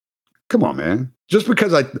like, come on, man. Just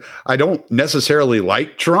because I don't necessarily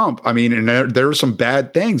like Trump, I mean, and there are some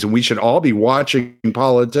bad things, and we should all be watching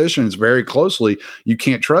politicians very closely. You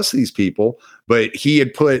can't trust these people, but he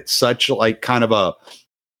had put such like kind of a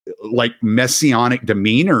like messianic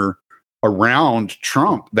demeanor around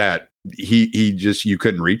Trump that he just, you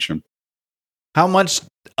couldn't reach him. How much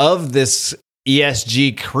of this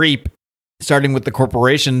ESG creep, starting with the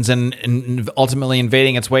corporations and ultimately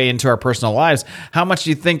invading its way into our personal lives, how much do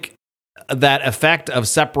you think that effect of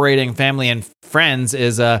separating family and friends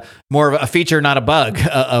is more of a feature, not a bug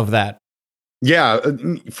of that? Yeah,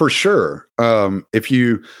 for sure. If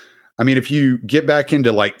you get back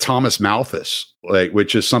into like Thomas Malthus, like,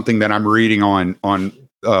 which is something that I'm reading on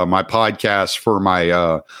my podcast for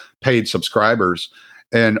my paid subscribers,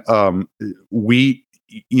 and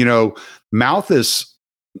Malthus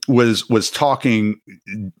was talking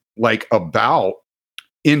like about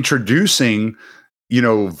introducing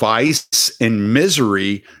vice and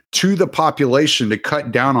misery to the population to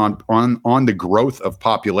cut down on the growth of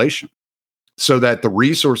population so that the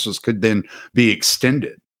resources could then be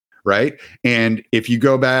extended. Right. And if you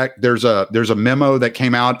go back, there's a memo that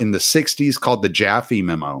came out in the 60s called the Jaffe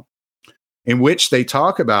memo, in which they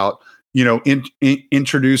talk about,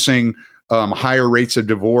 introducing higher rates of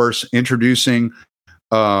divorce, introducing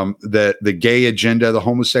the gay agenda, the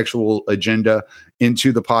homosexual agenda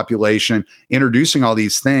into the population, introducing all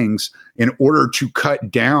these things in order to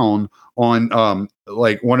cut down on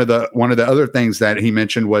like one of the other things that he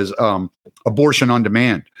mentioned was abortion on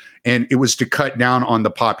demand. And it was to cut down on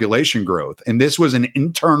the population growth. And this was an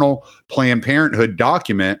internal Planned Parenthood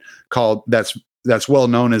document called that's well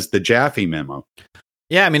known as the Jaffe memo.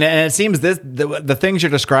 Yeah, I mean, and it seems the things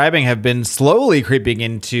you're describing have been slowly creeping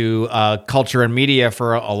into culture and media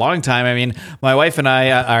for a long time. I mean, my wife and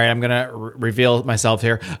I, all right, I'm going to reveal myself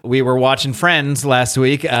here. We were watching Friends last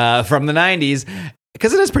week from the 90s.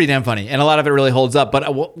 Because it is pretty damn funny, and a lot of it really holds up.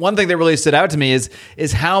 But one thing that really stood out to me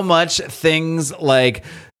is how much things like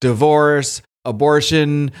divorce,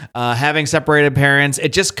 abortion, having separated parents,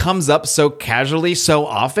 it just comes up so casually so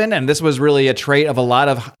often. And this was really a trait of a lot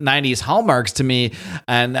of 90s hallmarks to me.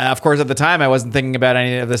 And of course, at the time, I wasn't thinking about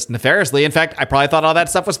any of this nefariously. In fact, I probably thought all that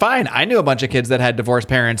stuff was fine. I knew a bunch of kids that had divorced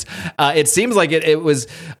parents. It seems like it was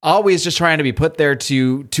always just trying to be put there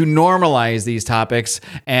to normalize these topics.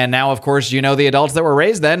 And now, of course, the adults that were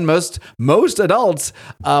raised then, most adults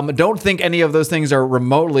don't think any of those things are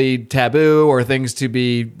remotely taboo or things to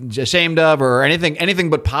be ashamed of or anything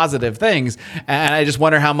but positive things. And I just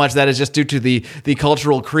wonder how much that is just due to the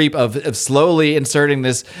cultural creep of slowly inserting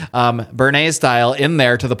this Bernays style in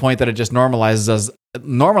there to the point that it just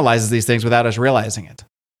normalizes these things without us realizing it.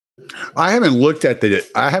 I haven't looked at the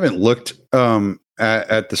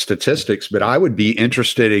statistics, but I would be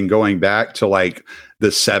interested in going back to like the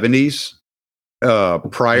 70s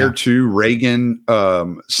prior to Reagan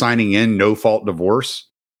signing in no fault divorce,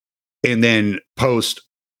 and then post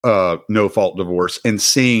no fault divorce, and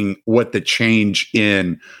seeing what the change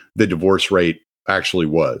in the divorce rate actually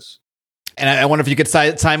was. And I wonder if you could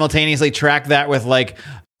simultaneously track that with like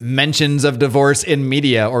mentions of divorce in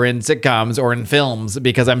media or in sitcoms or in films,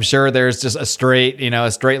 because I'm sure there's just a straight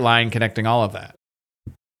line connecting all of that.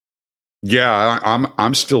 Yeah,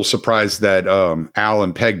 I'm still surprised that Al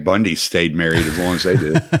and Peg Bundy stayed married as long as they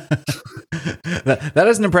did. That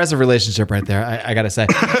is an impressive relationship right there, I gotta say.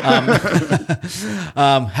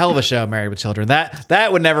 Hell of a show, Married with Children.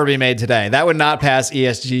 That would never be made today. That would not pass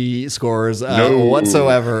ESG scores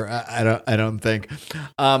whatsoever. I don't think.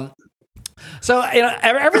 So,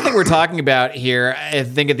 everything we're talking about here, I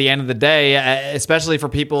think at the end of the day, especially for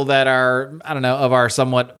people that are, of our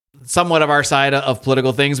somewhat of our side of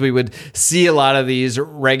political things, we would see a lot of these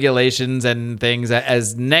regulations and things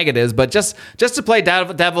as negatives. But just to play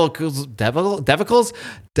devil's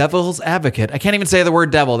advocate, I can't even say the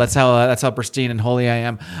word devil. That's how pristine and holy I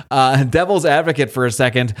am. Devil's advocate for a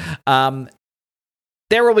second.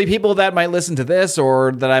 There will be people that might listen to this,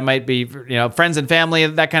 or that I might be, friends and family,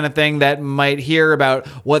 that kind of thing, that might hear about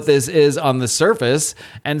what this is on the surface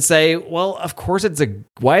and say, well, of course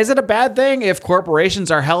why is it a bad thing if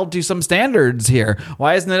corporations are held to some standards here?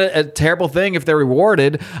 Why isn't it a terrible thing if they're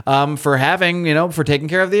rewarded for having, for taking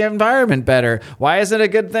care of the environment better? Why isn't it a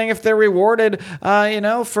good thing if they're rewarded,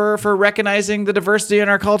 for recognizing the diversity in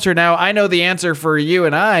our culture? Now, I know the answer for you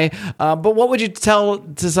and I, but what would you tell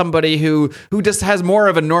to somebody who just has more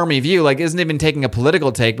of a normie view, like isn't even taking a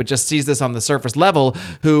political take, but just sees this on the surface level,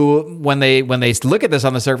 who when they look at this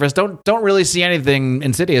on the surface don't really see anything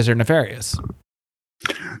insidious or nefarious?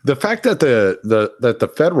 The fact that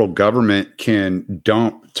the federal government can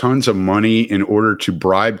dump tons of money in order to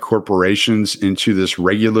bribe corporations into this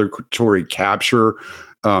regulatory capture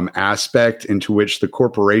aspect, into which the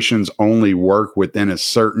corporations only work within a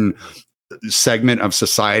certain segment of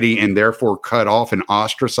society and therefore cut off and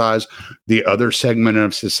ostracize the other segment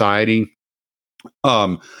of society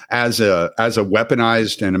as a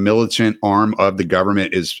weaponized and a militant arm of the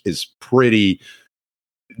government is pretty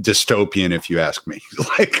dystopian, if you ask me.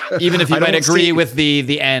 Like, even if you might agree with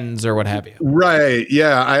the ends or what have you. Right.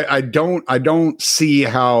 Yeah. I don't see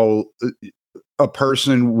how a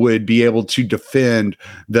person would be able to defend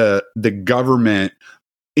the government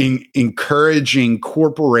encouraging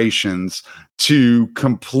corporations to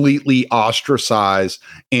completely ostracize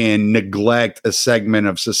and neglect a segment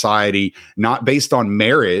of society, not based on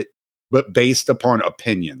merit, but based upon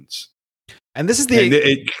opinions. And this is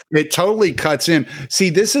it totally cuts in. See,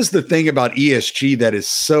 this is the thing about ESG that is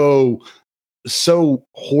so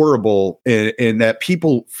horrible, and that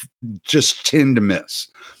people just tend to miss.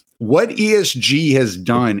 what ESG has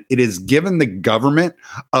done, it has given the government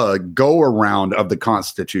a go around of the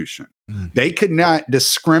Constitution. They could not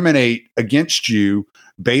discriminate against you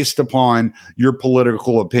based upon your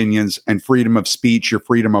political opinions and freedom of speech, your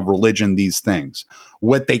freedom of religion, these things.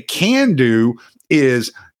 What they can do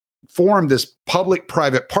is form this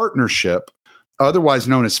public-private partnership, otherwise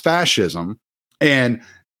known as fascism, and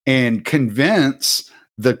convince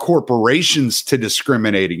the corporations to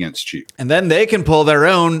discriminate against you. And then they can pull their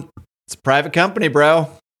own. It's a private company, bro.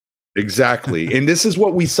 Exactly. And this is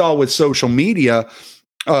what we saw with social media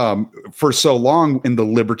for so long in the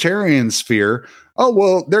libertarian sphere. Oh,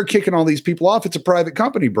 well, they're kicking all these people off. It's a private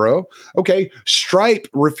company, bro. Okay. Stripe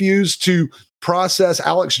refused to process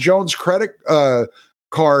Alex Jones' credit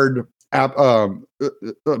card app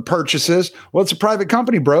purchases. Well, it's a private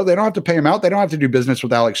company, bro. They don't have to pay him out. They don't have to do business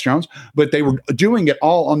with Alex Jones, but they were doing it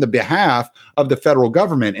all on the behalf of the federal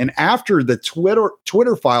government. And after the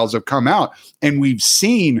Twitter files have come out, and we've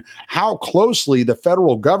seen how closely the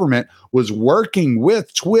federal government was working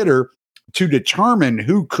with Twitter to determine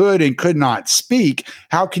who could and could not speak,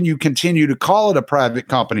 how can you continue to call it a private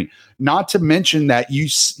company? Not to mention that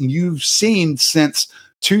you've seen since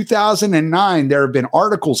 2009, there have been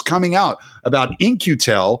articles coming out about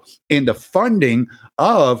In-Q-Tel and the funding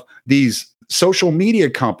of these social media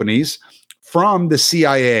companies from the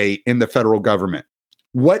CIA and the federal government.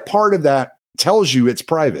 What part of that tells you it's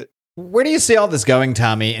private? Where do you see all this going,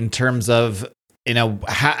 Tommy, in terms of,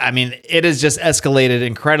 it has just escalated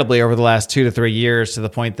incredibly over the last 2 to 3 years to the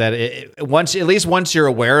point that once you're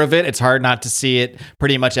aware of it, it's hard not to see it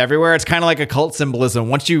pretty much everywhere. It's kind of like a cult symbolism.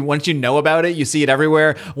 Once you know about it, you see it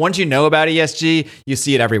everywhere. Once you know about ESG, you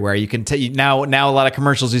see it everywhere. You can now a lot of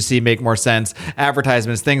commercials you see make more sense.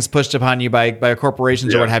 Advertisements, things pushed upon you by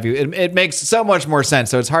corporations or what have you. It makes so much more sense.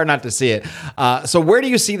 So it's hard not to see it. So where do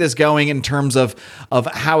you see this going in terms of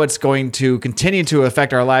how it's going to continue to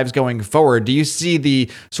affect our lives going forward? Do you see the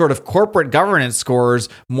sort of corporate governance scores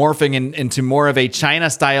morphing into more of a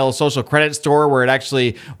China-style social credit score where it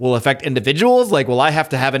actually will affect individuals? Like, well, I have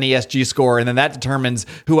to have an ESG score, and then that determines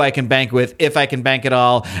who I can bank with, if I can bank at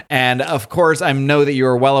all. And of course, I know that you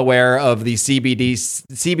are well aware of the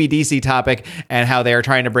CBDC topic and how they are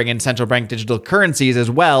trying to bring in central bank digital currencies as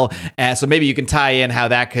well. So maybe you can tie in how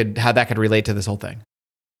that could relate to this whole thing.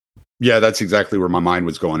 Yeah, that's exactly where my mind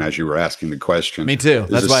was going as you were asking the question. Me too.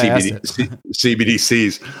 That's why I asked it.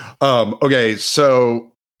 CBDCs. Okay,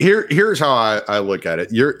 so here's how I look at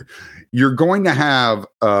it. You're going to have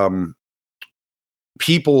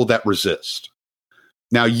people that resist.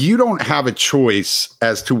 Now, you don't have a choice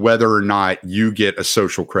as to whether or not you get a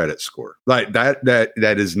social credit score. Like that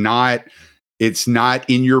is not. It's not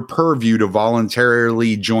in your purview to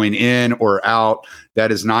voluntarily join in or out.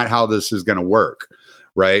 That is not how this is going to work,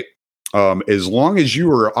 right? As long as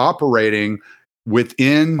you are operating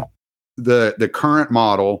within the current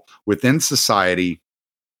model, within society,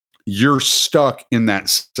 you're stuck in that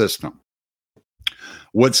system.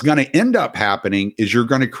 What's going to end up happening is you're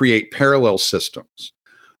going to create parallel systems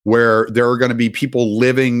where there are going to be people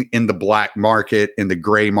living in the black market, in the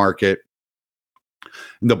gray market.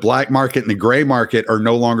 The black market and the gray market are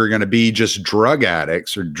no longer going to be just drug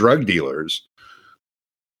addicts or drug dealers,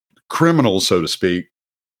 criminals, so to speak.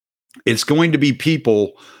 It's going to be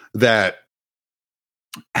people that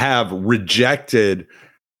have rejected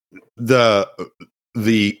the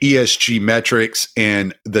ESG metrics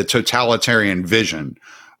and the totalitarian vision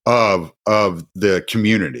of the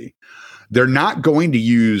community. They're not going to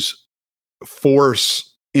use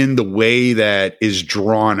force in the way that is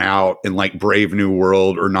drawn out in like Brave New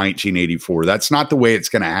World or 1984. That's not the way it's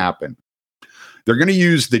going to happen. They're going to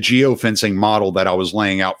use the geofencing model that I was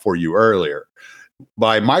laying out for you earlier.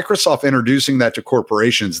 By Microsoft introducing that to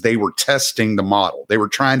corporations, they were testing the model. They were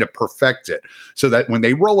trying to perfect it so that when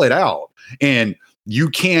they roll it out and you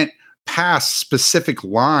can't pass specific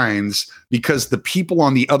lines because the people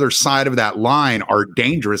on the other side of that line are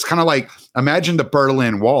dangerous. Kind of like, imagine the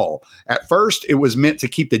Berlin Wall. At first, it was meant to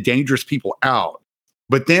keep the dangerous people out,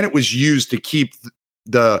 but then it was used to keep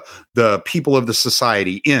the people of the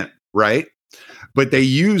society in, right? But they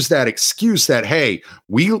use that excuse that, hey,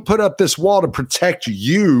 we put up this wall to protect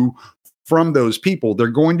you from those people. They're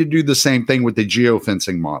going to do the same thing with the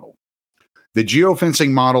geofencing model. The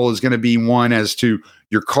geofencing model is going to be one as to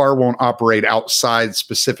your car won't operate outside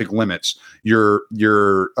specific limits. Your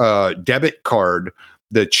debit card,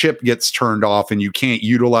 the chip gets turned off and you can't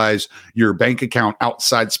utilize your bank account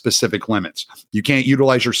outside specific limits. You can't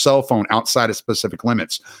utilize your cell phone outside of specific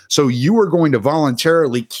limits. So you are going to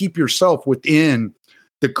voluntarily keep yourself within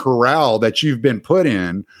the corral that you've been put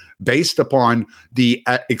in based upon the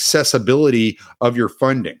accessibility of your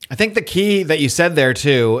funding. I think the key that you said there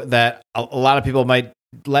too, that a lot of people might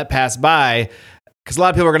let pass by, because a lot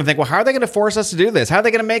of people are going to think, well, how are they going to force us to do this? How are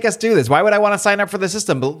they going to make us do this? Why would I want to sign up for the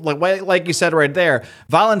system? But like you said right there,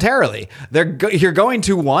 voluntarily, you're going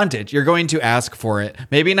to want it. You're going to ask for it.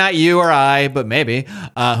 Maybe not you or I, but maybe.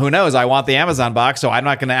 Who knows? I want the Amazon box, so I'm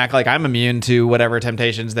not going to act like I'm immune to whatever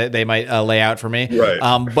temptations that they might lay out for me. Right.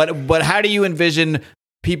 But how do you envision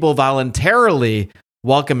people voluntarily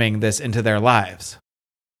welcoming this into their lives?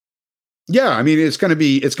 Yeah, I mean, it's going to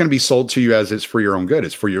be sold to you as it's for your own good.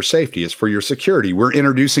 It's for your safety. It's for your security. We're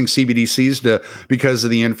introducing CBDCs because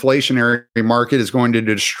of the inflationary market is going to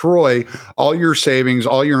destroy all your savings,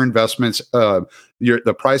 all your investments,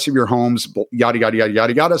 the price of your homes, yada, yada, yada,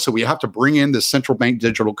 yada, yada. So we have to bring in the central bank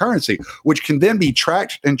digital currency, which can then be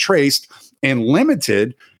tracked and traced and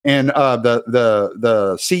limited. And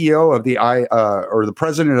the CEO of or the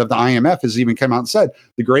president of the IMF has even come out and said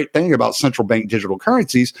the great thing about central bank digital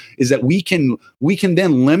currencies is that we can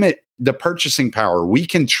then limit the purchasing power. We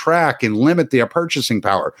can track and limit the purchasing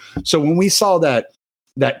power. So when we saw that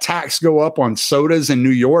tax go up on sodas in New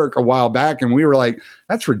York a while back, and we were like,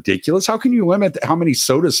 that's ridiculous. How can you limit how many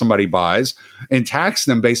sodas somebody buys and tax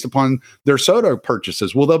them based upon their soda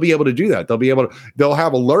purchases? Well, they'll be able to do that. They'll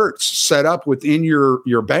have alerts set up within your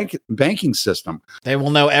banking system. They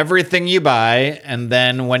will know everything you buy. And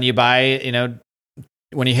then when you buy,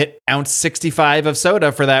 when you hit ounce 65 of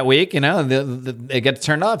soda for that week, it gets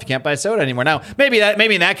turned off. You can't buy soda anymore. Now, maybe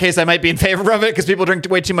in that case, I might be in favor of it because people drink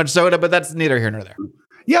way too much soda, but that's neither here nor there.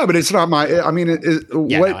 Yeah, but it's not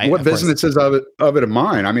what business is of it of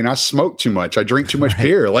mine? I mean, I smoke too much. I drink too much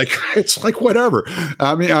beer. Like, it's like, whatever.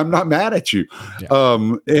 I mean, I'm not mad at you. Yeah.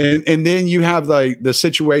 And then you have the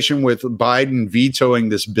situation with Biden vetoing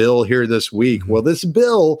this bill here this week. Mm-hmm. Well, this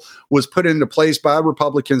bill was put into place by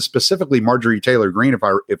Republicans, specifically Marjorie Taylor Greene, if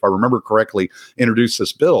I remember correctly, introduced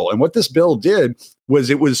this bill. And what this bill did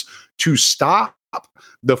was it was to stop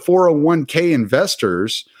the 401k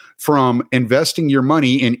investors from investing your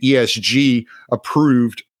money in ESG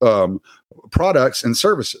approved products and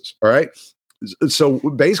services. All right. So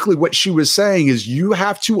basically what she was saying is you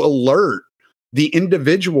have to alert the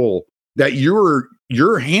individual that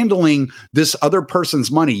you're handling this other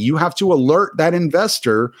person's money. You have to alert that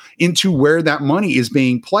investor into where that money is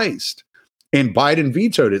being placed. And Biden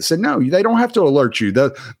vetoed it, said, no, they don't have to alert you.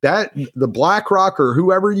 The BlackRock or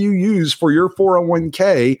whoever you use for your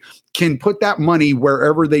 401k can put that money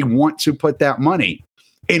wherever they want to put that money.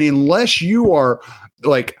 And unless you are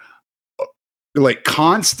like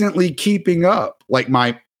constantly keeping up, like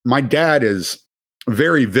my dad is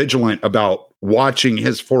very vigilant about watching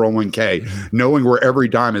his 401k, knowing where every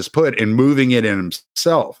dime is put and moving it in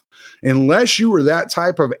himself. Unless you are that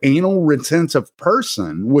type of anal retentive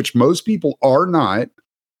person, which most people are not,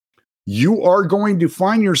 you are going to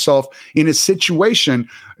find yourself in a situation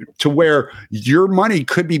to where your money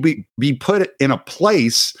could be put in a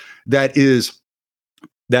place that is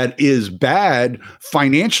bad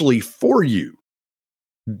financially for you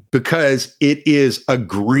because it is a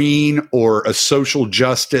green or a social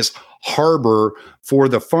justice harbor for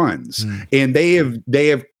the funds. And they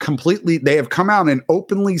have come out and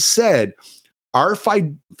openly said our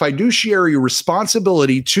fiduciary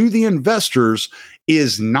responsibility to the investors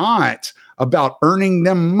is not about earning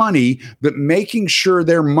them money, but making sure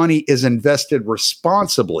their money is invested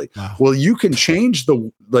responsibly. Wow. Well, you can change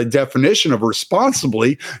the definition of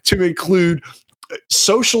responsibly to include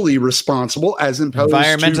socially responsible as opposed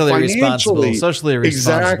environmentally to responsible, socially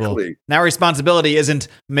responsible. Exactly. Now, responsibility isn't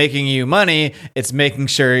making you money; it's making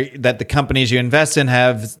sure that the companies you invest in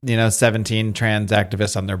have 17 trans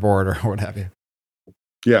activists on their board or what have you.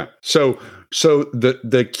 Yeah. So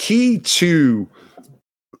the key to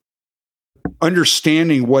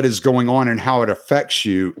understanding what is going on and how it affects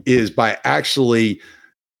you is by actually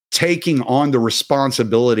taking on the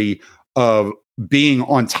responsibility of being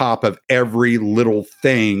on top of every little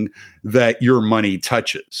thing that your money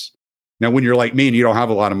touches. Now, when you're like me and you don't have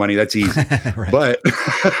a lot of money, that's easy. Right.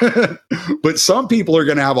 But some people are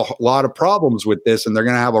going to have a lot of problems with this, and they're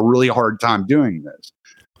going to have a really hard time doing this.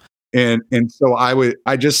 And so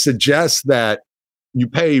I just suggest that you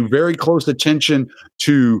pay very close attention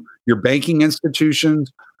to your banking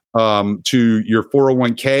institutions, to your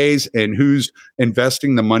 401ks and who's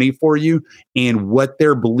investing the money for you and what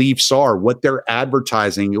their beliefs are, what they're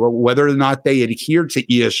advertising, or whether or not they adhere to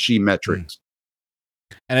ESG metrics.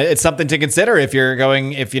 And it's something to consider if you're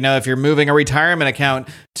moving a retirement account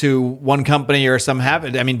to one company or some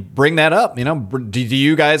habit. I mean, bring that up. Do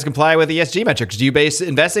you guys comply with ESG metrics? Do you base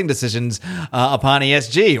investing decisions upon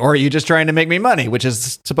ESG, or are you just trying to make me money, which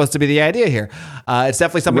is supposed to be the idea here? It's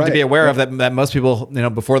definitely something to be aware of that most people,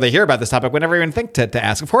 before they hear about this topic, would never even think to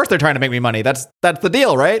ask. Of course, they're trying to make me money. That's the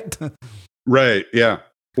deal, right? Right. Yeah.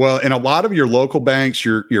 Well, in a lot of your local banks,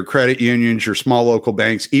 your credit unions, your small local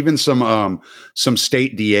banks, even some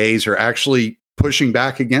state DAs are actually pushing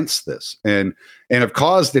back against this and have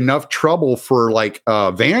caused enough trouble for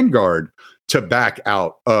Vanguard to back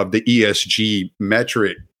out of the ESG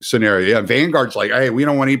metric scenario. Yeah, Vanguard's like, hey, we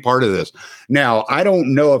don't want any part of this. Now, I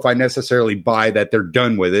don't know if I necessarily buy that they're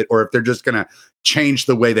done with it or if they're just going to change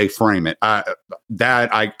the way they frame it. I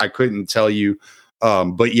couldn't tell you.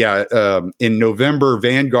 But yeah, in November,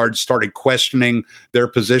 Vanguard started questioning their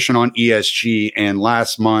position on ESG, and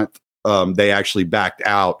last month they actually backed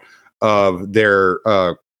out of their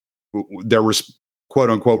quote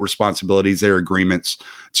unquote responsibilities, their agreements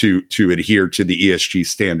to adhere to the ESG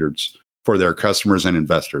standards for their customers and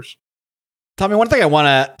investors. Tommy, one thing I want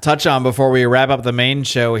to touch on before we wrap up the main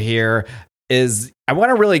show here is I want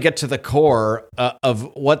to really get to the core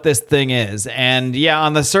of what this thing is. And yeah,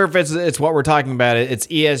 on the surface, it's what we're talking about. It's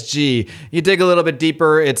ESG. You dig a little bit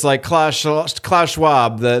deeper, it's like Klaus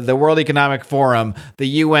Schwab, the World Economic Forum, the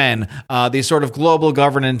UN, these sort of global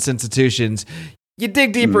governance institutions. You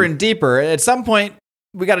dig deeper and deeper. At some point,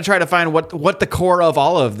 we got to try to find what the core of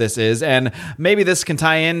all of this is. And maybe this can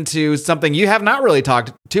tie into something you have not really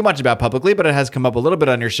talked too much about publicly, but it has come up a little bit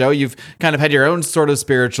on your show. You've kind of had your own sort of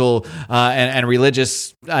spiritual and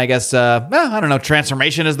religious, I guess, I don't know,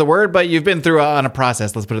 transformation is the word, but you've been through on a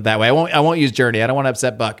process. Let's put it that way. I won't use journey. I don't want to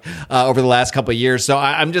upset Buck over the last couple of years. So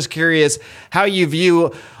I'm just curious how you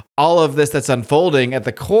view all of this that's unfolding at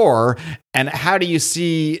the core, and how do you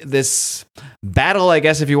see this battle, I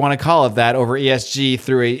guess, if you want to call it that, over ESG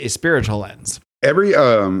through a spiritual lens?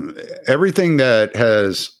 Everything that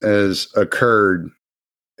has occurred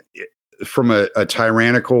from a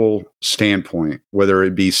tyrannical standpoint, whether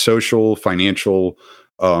it be social, financial,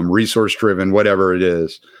 resource driven, whatever it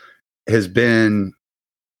is, has been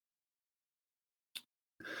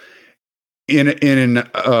in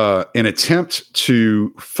an attempt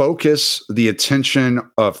to focus the attention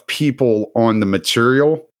of people on the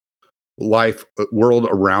material life world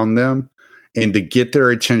around them and to get their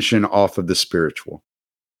attention off of the spiritual.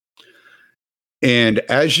 And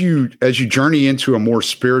as you journey into a more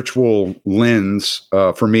spiritual lens,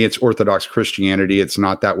 for me, it's Orthodox Christianity. It's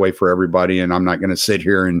not that way for everybody. And I'm not going to sit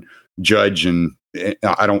here and judge, and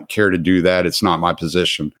I don't care to do that. It's not my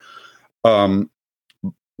position.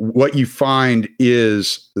 What you find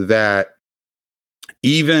is that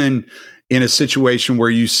even in a situation where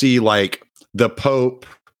you see like the Pope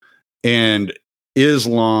and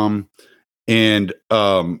Islam and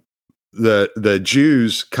the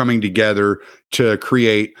Jews coming together to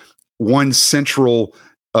create one central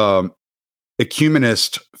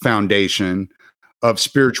ecumenist foundation of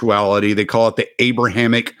spirituality, they call it the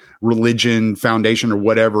Abrahamic Religion Foundation or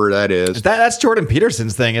whatever that is. That's Jordan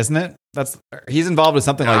Peterson's thing, isn't it? He's involved with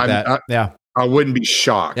something like that. Yeah. I wouldn't be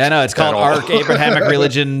shocked. Yeah, no, it's called Ark Abrahamic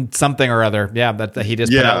Religion something or other. Yeah, that he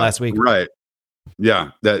just put out last week. Right.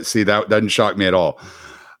 Yeah. That doesn't shock me at all.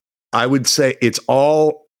 I would say it's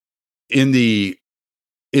all in the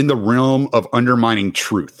realm of undermining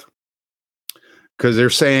truth. Because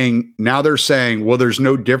they're saying, well, there's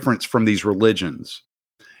no difference from these religions.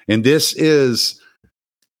 And this is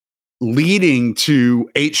leading to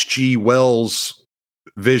H.G. Wells'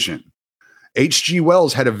 vision. H.G.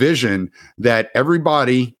 Wells had a vision that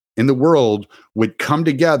everybody in the world would come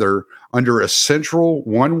together under a central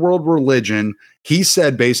one world religion, he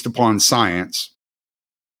said, based upon science,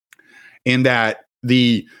 and that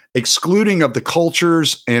the excluding of the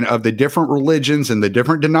cultures and of the different religions and the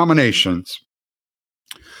different denominations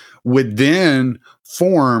would then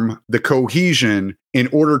form the cohesion in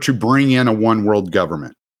order to bring in a one world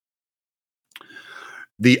government.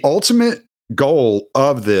 The ultimate goal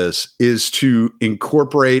of this is to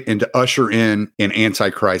incorporate and to usher in an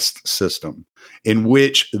antichrist system in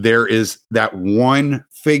which there is that one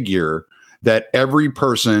figure that every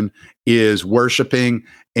person is worshiping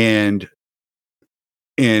and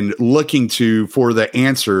looking to for the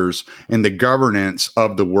answers and the governance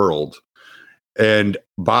of the world. And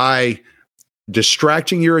by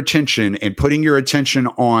distracting your attention and putting your attention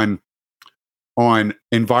on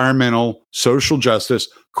environmental, social justice,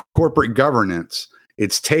 corporate governance,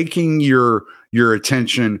 it's taking your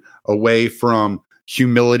attention away from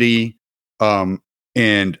humility and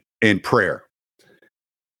prayer.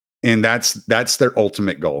 And that's their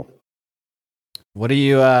ultimate goal. What do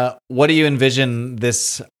you envision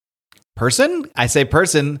this person? I say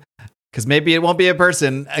person because maybe it won't be a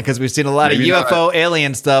person, because we've seen a lot maybe of UFO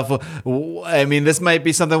alien stuff. I mean, this might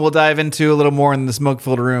be something we'll dive into a little more in the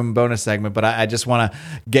smoke-filled room bonus segment, but I just want to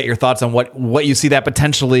get your thoughts on what you see that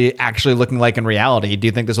potentially actually looking like in reality. Do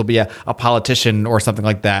you think this will be a politician or something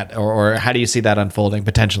like that? Or how do you see that unfolding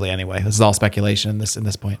potentially anyway? This is all speculation in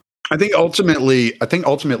this point. I think ultimately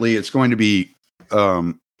it's going to be,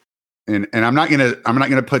 and I'm not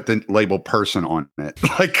gonna put the label person on it,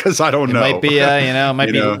 like, because I don't know. It might be it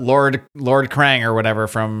might be Lord Krang or whatever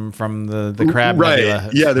from the Crab Nebula.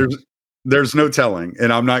 Yeah, there's no telling,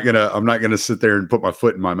 and I'm not gonna sit there and put my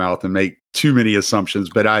foot in my mouth and make too many assumptions.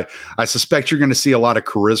 But I suspect you're going to see a lot of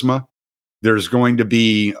charisma. There's going to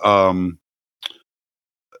be a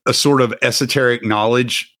sort of esoteric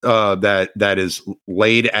knowledge that is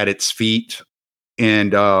laid at its feet,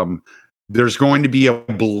 and there's going to be a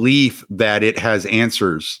belief that it has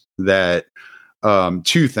answers that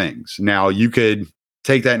to things. Now, you could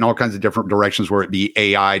take that in all kinds of different directions, where it be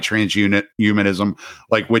AI, transhumanism,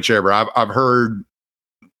 like whichever. I've heard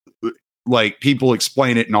like people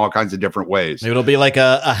explain it in all kinds of different ways. It'll be like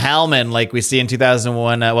a Hellman, like we see in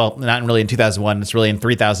 2001. Well, not really in 2001. It's really in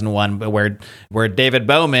 3001, but where David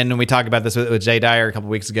Bowman, and we talked about this with Jay Dyer a couple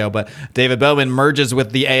weeks ago, but David Bowman merges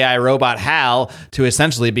with the AI robot Hal to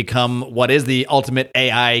essentially become what is the ultimate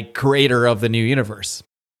AI creator of the new universe.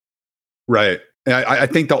 Right. I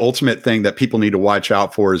think the ultimate thing that people need to watch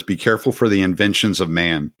out for is be careful for the inventions of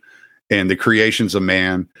man and the creations of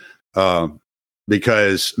man.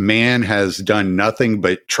 Because man has done nothing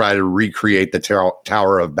but try to recreate the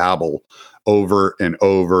Tower of Babel over and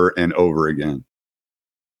over and over again.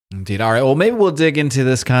 Indeed. All right. Well, maybe we'll dig into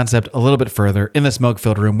this concept a little bit further in the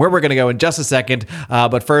smoke-filled room, where we're going to go in just a second.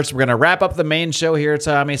 But first, we're going to wrap up the main show here,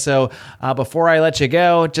 Tommy. So before I let you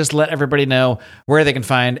go, just let everybody know where they can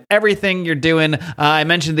find everything you're doing. I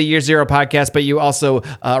mentioned the Year Zero podcast, but you also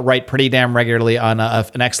write pretty damn regularly on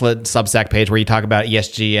an excellent Substack page where you talk about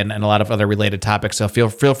ESG and a lot of other related topics. So feel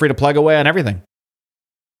free to plug away on everything.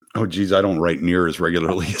 Oh, geez, I don't write near as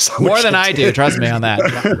regularly as I more than I do. Trust me on that.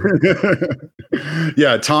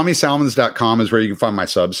 Yeah, TommySalmons.com is where you can find my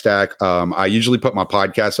Substack. I usually put my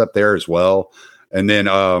podcast up there as well. And then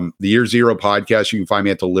the Year Zero podcast, you can find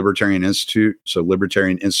me at the Libertarian Institute. So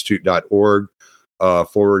libertarianinstitute.org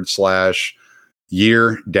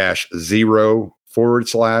 /year-0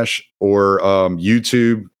 / or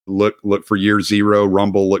YouTube. Look for Year Zero.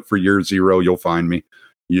 Rumble, look for Year Zero. You'll find me.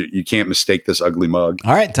 You can't mistake this ugly mug.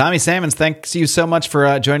 All right, Tommy Salmons, thanks you so much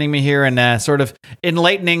for joining me here and sort of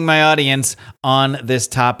enlightening my audience on this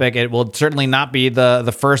topic. It will certainly not be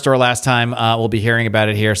the first or last time we'll be hearing about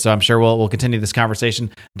it here, so I'm sure we'll continue this conversation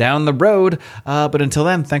down the road. But until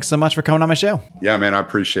then, thanks so much for coming on my show. Yeah, man, I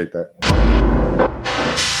appreciate that.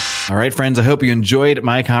 All right, friends, I hope you enjoyed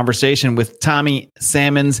my conversation with Tommy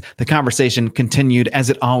Salmons. The conversation continued, as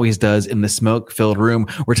it always does, in the smoke-filled room,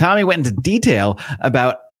 where Tommy went into detail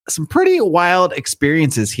about some pretty wild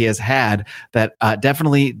experiences he has had that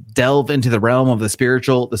definitely delve into the realm of the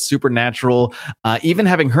spiritual, the supernatural. Even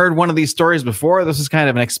having heard one of these stories before, this is kind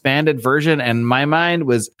of an expanded version, and my mind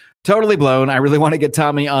was totally blown. I really want to get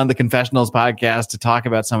Tommy on the Confessionals podcast to talk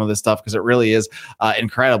about some of this stuff, because it really is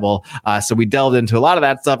incredible. So we delved into a lot of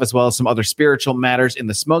that stuff, as well as some other spiritual matters in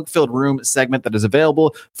the smoke-filled room segment that is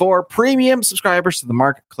available for premium subscribers to the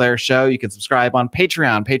Mark Claire Show. You can subscribe on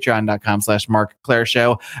Patreon, patreon.com/Mark Claire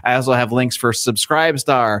Show. I also have links for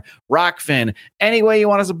Subscribestar, Rockfin, any way you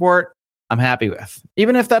want to support. I'm happy with.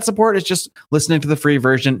 Even if that support is just listening to the free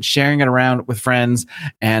version, sharing it around with friends,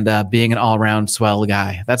 and being an all-around swell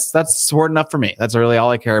guy. That's support enough for me. That's really all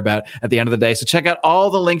I care about at the end of the day. So check out all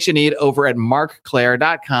the links you need over at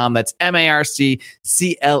markclair.com. That's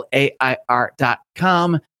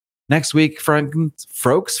MarkClair.com. Next week,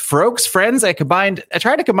 friends, I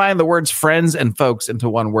tried to combine the words friends and folks into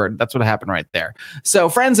one word. That's what happened right there. So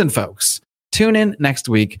friends and folks, tune in next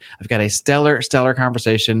week. I've got a stellar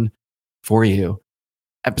conversation for you.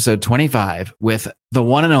 Episode 25 with the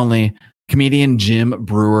one and only comedian Jim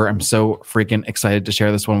Brewer. I'm so freaking excited to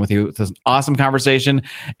share this one with you. It's an awesome conversation.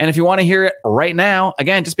 And if you want to hear it right now,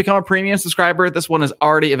 again, just become a premium subscriber. This one is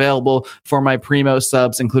already available for my primo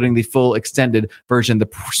subs, including the full extended version. The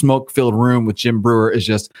smoke-filled room with Jim Brewer is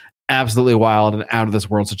just absolutely wild and out of this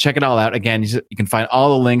world. So check it all out. Again, you can find all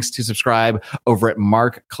the links to subscribe over at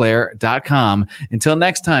markclair.com. Until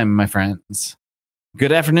next time, my friends,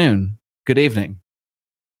 good afternoon, good evening,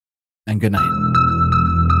 and good night.